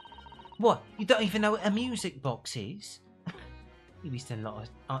 What? You don't even know what a music box is? You Eastern lot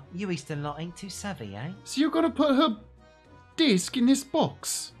ain't too savvy, eh? So you're gonna put her disc in this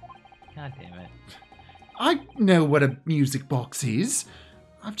box? God damn it. I know what a music box is.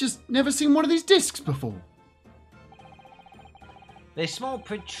 I've just never seen one of these discs before. The small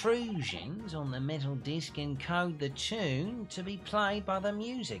protrusions on the metal disc encode the tune to be played by the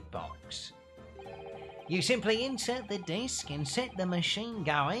music box. You simply insert the disc and set the machine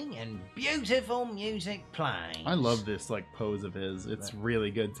going, and beautiful music plays. I love this pose of his. It's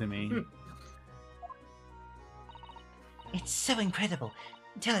really good to me. It's so incredible.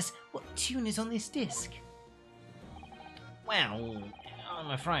 Tell us, what tune is on this disc? Well,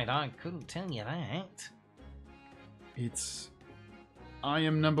 I'm afraid I couldn't tell you that. It's I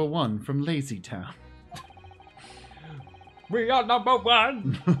Am Number One from Lazy Town. We are number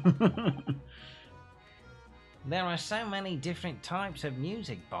one. There are so many different types of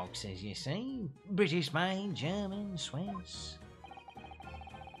music boxes, you see. British made, German, Swiss,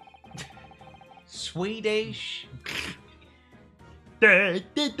 Swedish. We are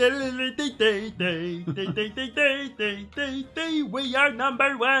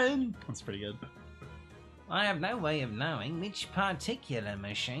number one. That's pretty good. I have no way of knowing which particular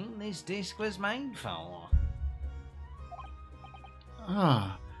machine this disc was made for.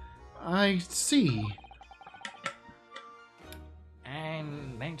 Ah, I see.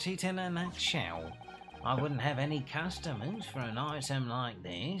 And that's it in a nutshell. I wouldn't have any customers for an item like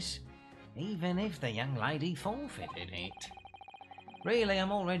this, even if the young lady forfeited it. Really,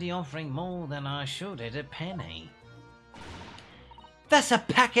 I'm already offering more than I should at a penny. That's a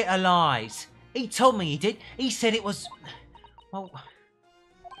packet of lies. He told me he did. He said it was... Well...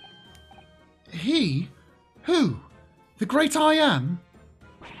 He? Who? The Great I Am?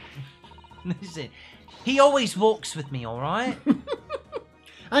 Listen, he always walks with me, alright?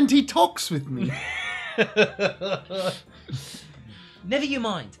 And he talks with me. Never you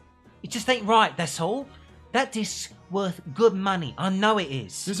mind. It just ain't right, that's all. That disc's worth good money. I know it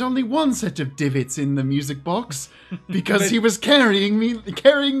is. There's only one set of divots in the music box because he was carrying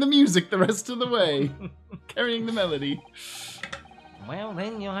the music the rest of the way. Carrying the melody. Well,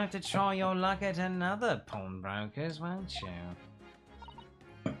 then you'll have to try your luck at another pawnbroker's, won't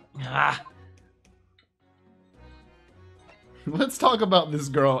you? Ah! Let's talk about this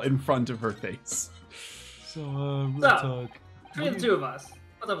girl in front of her face. So, real talk. Between the two of us,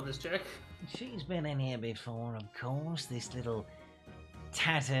 what's up with this chick? She's been in here before, of course, this little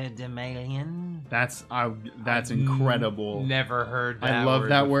tatterdemalion. That's incredible. Never heard that I love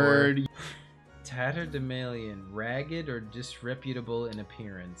word that before. word. Tatterdemalion, ragged or disreputable in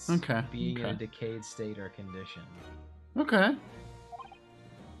appearance. Okay. Being in okay. a decayed state or condition. Okay.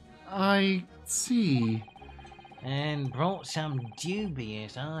 I see. And brought some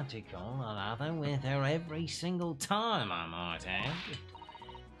dubious article or other with her every single time, I might add.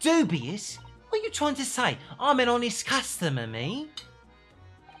 Dubious? What are you trying to say? I'm an honest customer, me.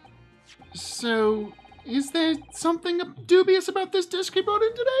 So, is there something dubious about this disc he brought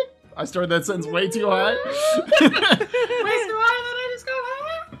in today? I started that sentence way too high. Wait, so why did I just go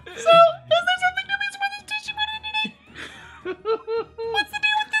higher? So, is there something dubious about this disc you brought in today? What's the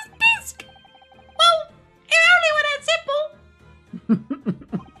deal with this disc? Well, it only went that simple.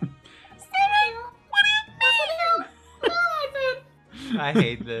 I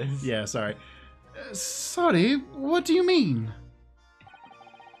hate this. Yeah, sorry. Sorry, what do you mean?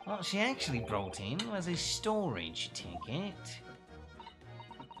 What she actually brought in was a storage ticket.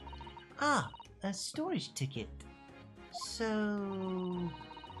 Ah, a storage ticket. So,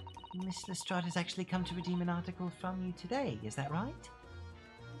 Miss Lestrade has actually come to redeem an article from you today, is that right?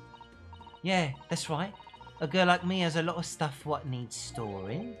 Yeah, that's right. A girl like me has a lot of stuff what needs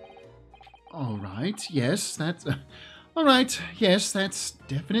storing. All right, yes, that's... all right, yes, that's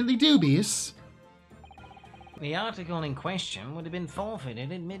definitely dubious. The article in question would have been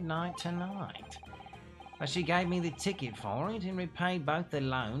forfeited at midnight tonight. But she gave me the ticket for it and repaid both the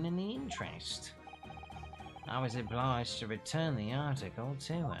loan and the interest. I was obliged to return the article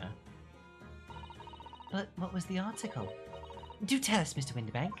to her. But what was the article? Do tell us, Mr.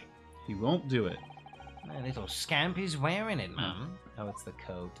 Windibank. He won't do it. The little scamp is wearing it, Mum. Oh, it's the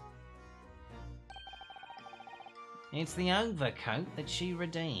coat. It's the overcoat that she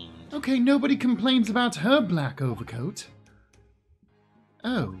redeemed. Okay, nobody complains about her black overcoat.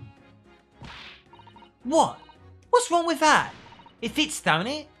 Oh. What? What's wrong with that? It fits, don't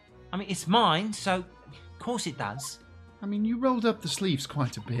it? I mean, it's mine, so of course it does. I mean, you rolled up the sleeves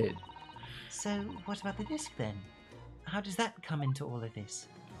quite a bit. So, what about the disc then? How does that come into all of this?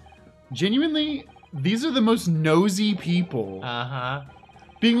 Genuinely, these are the most nosy people. Uh-huh.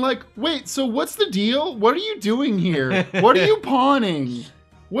 Being like, wait, so what's the deal? What are you doing here? What are you pawning?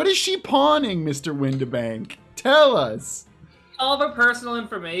 What is she pawning, Mr. Windibank? Tell us. All of her personal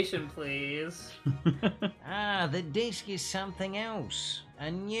information, please. Ah, the disc is something else. A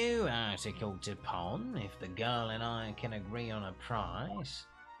new article to pawn, if the girl and I can agree on a price.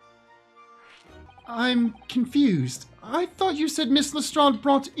 I'm confused. I thought you said Miss Lestrade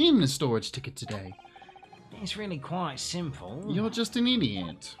brought in a storage ticket today. It's really quite simple. You're just an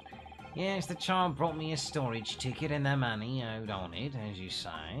idiot. Yes, the child brought me a storage ticket and the money owed on it, as you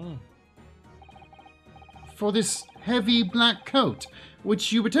say. For this heavy black coat,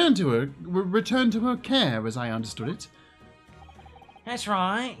 which you returned to her care, as I understood it. That's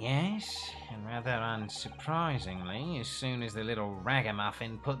right, yes. And rather unsurprisingly, as soon as the little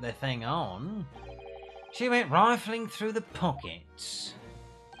ragamuffin put the thing on, she went rifling through the pockets.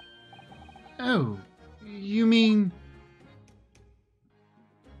 Oh, you mean...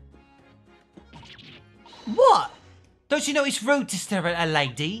 What? Don't you know it's rude to stare at a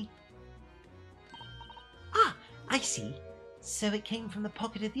lady? Ah, I see. So it came from the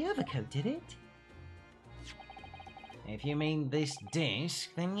pocket of the overcoat, did it? If you mean this disc,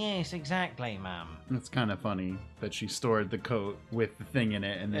 then yes, exactly, Mum. It's kind of funny that she stored the coat with the thing in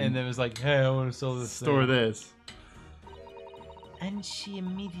it and then And then it was like, hey, I want to sell this store thing. this. And she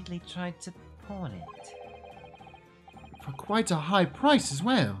immediately tried to pawn it. For quite a high price as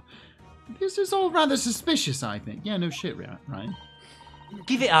well. This is all rather suspicious, I think. Yeah, no shit, Ryan.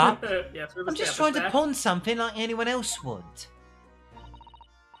 Give it up. Yeah, through the I'm just stamp trying to back. pawn something like anyone else would.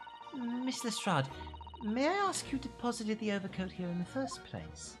 Miss Lestrade, may I ask who deposited the overcoat here in the first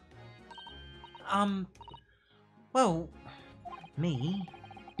place? Well, me.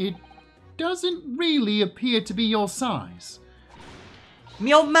 It doesn't really appear to be your size.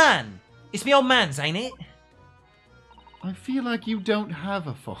 Me old man. It's me old man's, ain't it? I feel like you don't have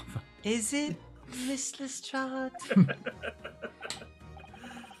a father. Is it, Miss Lestrade?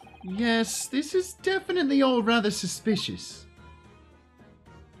 Yes, this is definitely all rather suspicious.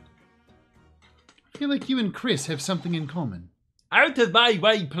 I feel like you and Chris have something in common. Out of my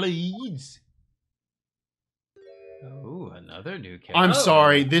way, please. Oh, another new character. I'm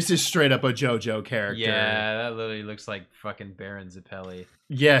sorry, this is straight up a JoJo character. Yeah, that literally looks like fucking Baron Zappelli.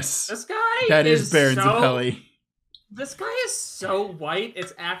 Yes. This guy That is Baron so... Zappelli. This guy is so white,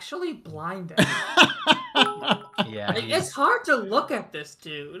 it's actually blinding. Yeah, Like, it's hard to look at this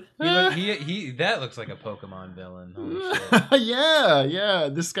dude. that looks like a Pokemon villain. Holy shit. Yeah.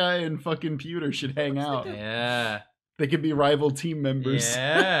 This guy and fucking Pewter should hang out. Yeah. They could be rival team members.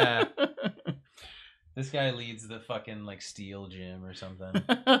 Yeah. This guy leads the fucking like steel gym or something.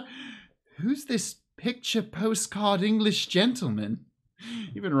 Who's this picture postcard English gentleman?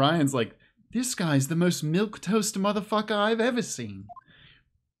 Even Ryan's like, this guy's the most milquetoast motherfucker I've ever seen.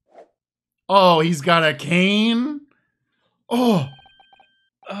 Oh, he's got a cane? Oh,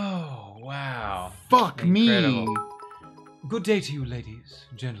 Wow. fuck Incredible. me. Good day to you, ladies,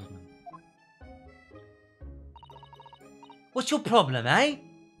 gentlemen. What's your problem, eh?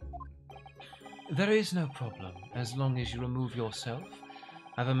 There is no problem as long as you remove yourself.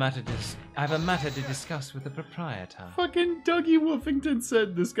 I have a matter to discuss with the proprietor. Fucking Dougie Wolfington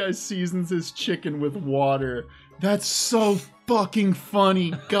said this guy seasons his chicken with water. That's so fucking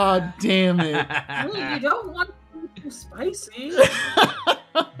funny. God damn it. You don't want it too spicy.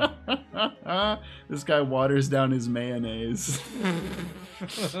 This guy waters down his mayonnaise.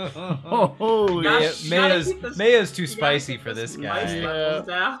 Holy Mayo's too spicy for this guy.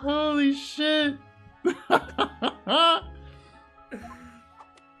 Yeah. Holy shit.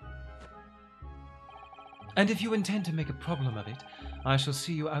 And if you intend to make a problem of it, I shall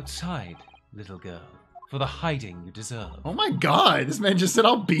see you outside, little girl, for the hiding you deserve. Oh my god, this man just said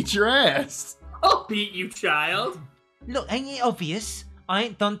I'll beat your ass. I'll beat you, child. Look, ain't it obvious? I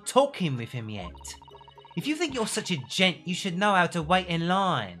ain't done talking with him yet. If you think you're such a gent, you should know how to wait in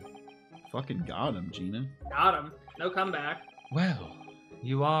line. Fucking got him, Gina. Got him. No comeback. Well,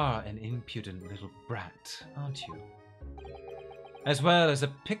 you are an impudent little brat, aren't you? As well as a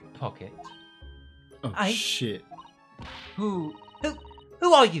pickpocket. Oh I- shit. Who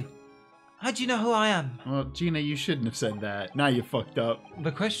are you? How do you know who I am? Well, Gina, you shouldn't have said that. Now you fucked up.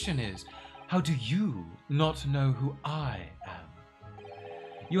 The question is, how do you not know who I am?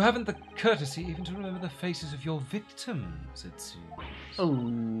 You haven't the courtesy even to remember the faces of your victims, it seems. Oh.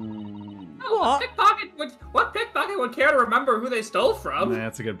 What? What pickpocket would care to remember who they stole from?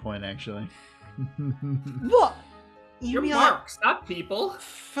 That's a good point, actually. What? You Your mean marks, not people.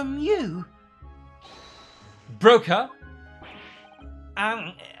 from you? Broker?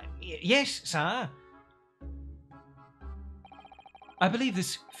 Yes, sir. I believe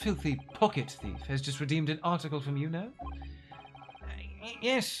this filthy pocket thief has just redeemed an article from you now?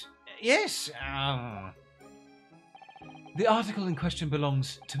 Yes. The article in question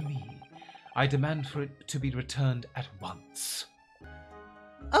belongs to me. I demand for it to be returned at once.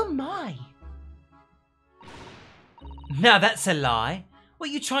 Oh my. Now that's a lie. What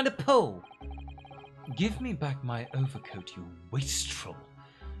are you trying to pull? Give me back my overcoat, you wastrel.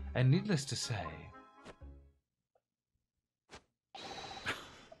 And needless to say...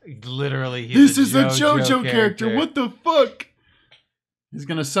 Literally, This is a JoJo character. What the fuck? He's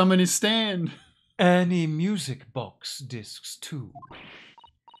gonna summon his stand. Any music box discs, too.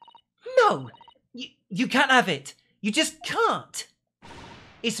 No. You can't have it. You just can't.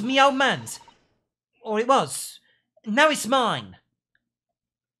 It's me old man's. Or it was. Now it's mine.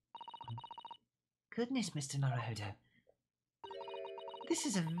 Goodness, Mr. Naruhodo. This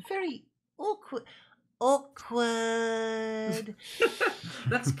is a very awkward...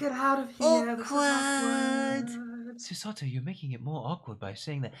 Let's get out of here. This is Awkward. Susato, you're making it more awkward by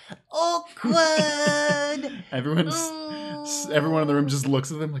saying that. Awkward. Everyone in the room just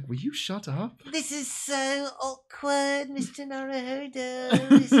looks at them like, will you shut up? This is so awkward, Mr. Naruhodo.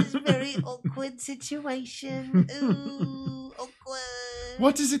 This is a very awkward situation. Ooh, awkward.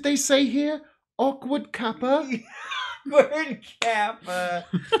 What is it they say here? Awkward Kappa? Awkward Kappa.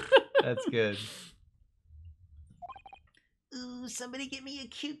 That's good. Ooh, somebody get me a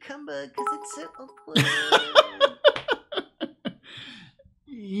cucumber because it's so awkward.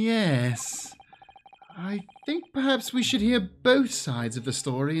 Yes. I think perhaps we should hear both sides of the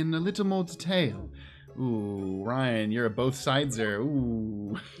story in a little more detail. Ooh, Ryan, you're a both sideser.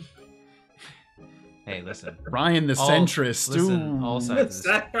 Ooh. Hey, listen. Ryan the centrist. Listen, Ooh. all sides.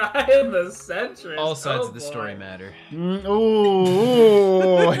 Ryan the centrist. All sides Oh, of the boy. story matter.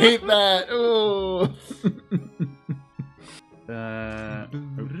 Ooh, hate that. Ooh.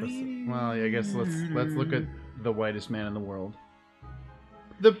 Well, I guess let's look at the whitest man in the world.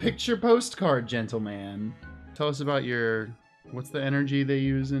 the picture postcard gentleman. Tell us about what's the energy they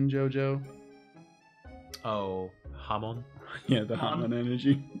use in JoJo? Oh, Hamon? Yeah, the Hamon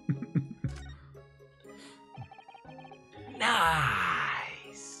energy.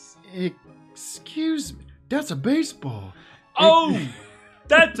 Nice. Excuse me. That's a baseball. Oh,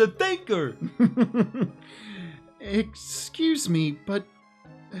 that's a thinker. Excuse me, but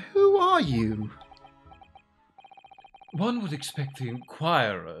who are you? One would expect the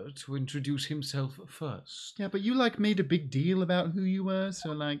inquirer to introduce himself first. Yeah, but you made a big deal about who you were,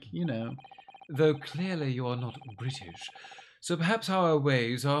 so Though clearly you are not British, so perhaps our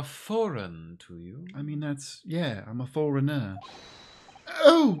ways are foreign to you. I mean, I'm a foreigner.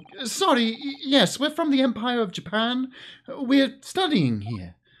 Oh, sorry. Yes, we're from the Empire of Japan. We're studying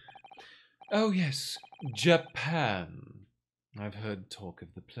here. Oh yes, Japan. I've heard talk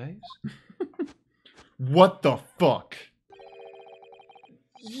of the place. What the fuck?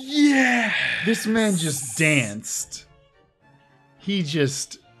 Yeah! This man just danced. He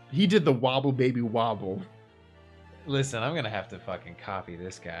did the wobble baby wobble. Listen, I'm gonna have to fucking copy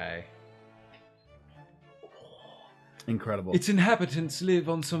this guy. Incredible. Its inhabitants live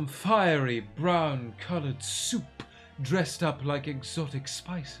on some fiery, brown-colored soup dressed up like exotic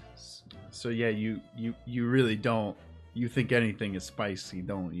spices. So yeah, you really don't. You think anything is spicy,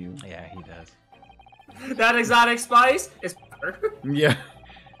 don't you? Yeah, he does. That exotic spice is pepper. Yeah.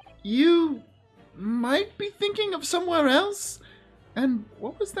 You might be thinking of somewhere else? And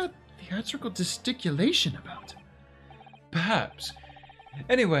what was that theatrical gesticulation about? Perhaps.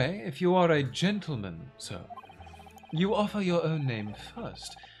 Anyway, if you are a gentleman, sir, you offer your own name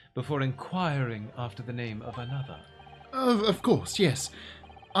first, before inquiring after the name of another. Of course, yes.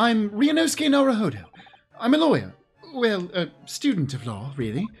 I'm Ryunosuke Naruhodo. I'm a lawyer. Well, a student of law,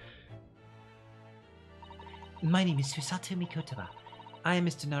 really. My name is Susato Mikotoba. I am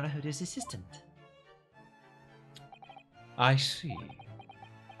Mr. Naruhodo's assistant. I see.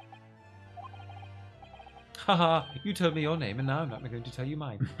 Haha, you told me your name and now I'm not going to tell you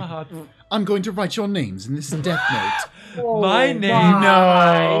mine. Haha. I'm going to write your names in this death note. My name.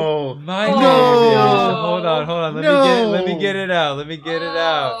 No. My No. name is. Hold on. Let me No. get it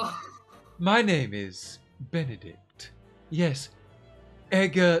out. My name is Benedict. Yes,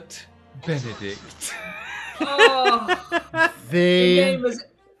 Eggert Benedict. Oh, your They. name is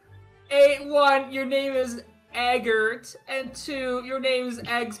 8-1. Your name is Eggert, and 2. Your name is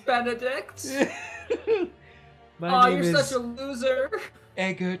Eggs Benedict. My Oh, name you're is such a loser.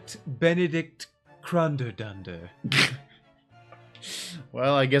 Eggert Benedict Crunderdunder.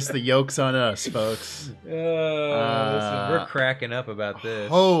 Well, I guess the yoke's on us, folks. Listen, we're cracking up about this.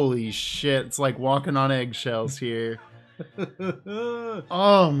 Holy shit! It's like walking on eggshells here.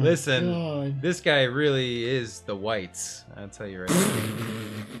 Oh my Listen, God. this guy really is the whites. I'll tell you right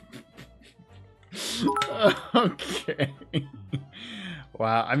now. Okay.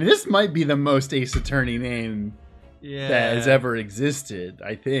 Wow. I mean, this might be the most Ace Attorney name Yeah. that has ever existed,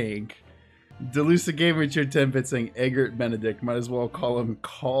 I think. Delusa Gamer Cheer 10 bit saying Eggert Benedict. Might as well call him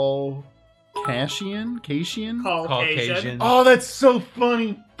Cassian? Caucasian. Oh, that's so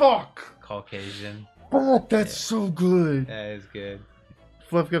funny. Fuck. Caucasian. Fuck, that's so good. That is good.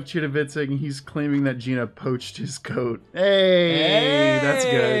 Fluffcup Cheetah bit saying he's claiming that Gina poached his coat. Hey, that's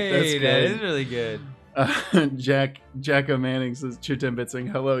good. That's good. That is really good. Jacko Manning says, Cheer 10 bit saying,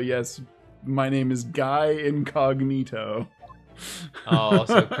 hello, yes, my name is Guy Incognito. Oh,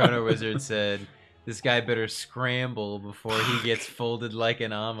 also Chrono Wizard said, this guy better scramble before he gets folded like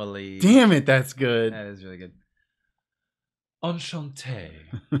an omelet. Damn it, that's good. That is really good. Enchanté.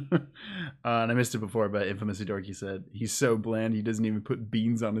 And I missed it before, but Infamously Dorky said, he's so bland he doesn't even put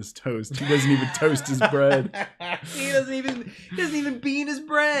beans on his toast. He doesn't even toast his bread. He doesn't even bean his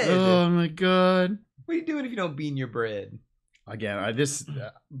bread. Oh my God. What are you doing if you don't bean your bread? Again, this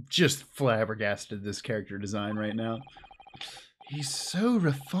just flabbergasted this character design right now. He's so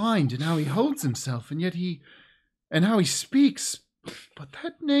refined in how he holds himself, and yet and how he speaks. But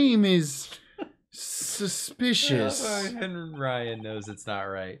that name is suspicious. And Ryan knows it's not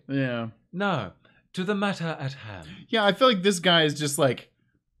right. Yeah. Now, to the matter at hand. Yeah, I feel like this guy is just like,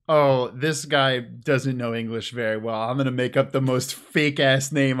 oh, this guy doesn't know English very well. I'm going to make up the most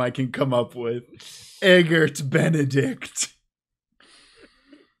fake-ass name I can come up with. Eggert Benedict.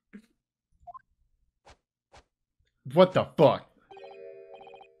 What the fuck?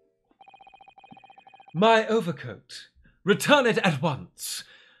 My overcoat. Return it at once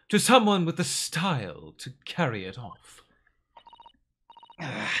to someone with the style to carry it off.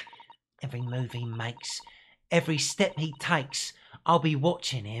 Every move he makes, every step he takes, I'll be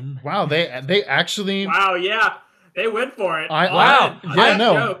watching him. Wow, they actually... Wow, yeah. They went for it. Wow. Yeah,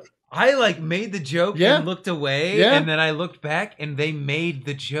 no. Joke. I like made the joke Yeah. and looked away, Yeah. and then I looked back, and they made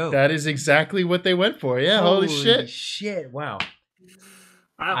the joke. That is exactly what they went for. Yeah, holy shit. Shit! Wow.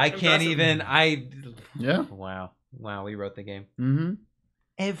 Wow, I can't impressive. even. Yeah. Wow. Wow. We wrote the game. Mm-hmm.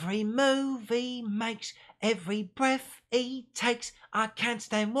 Every move he makes, every breath he takes, I can't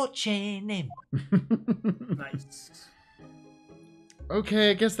stand watching him. Nice.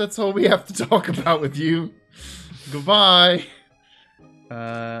 Okay, I guess that's all we have to talk about with you. Goodbye.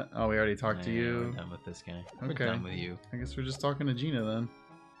 Oh, we already talked to Yeah, you. We're done with this guy. We're Okay. done with you. I guess we're just talking to Gina then.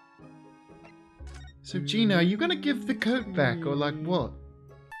 So Gina, are you gonna give the coat back or like what?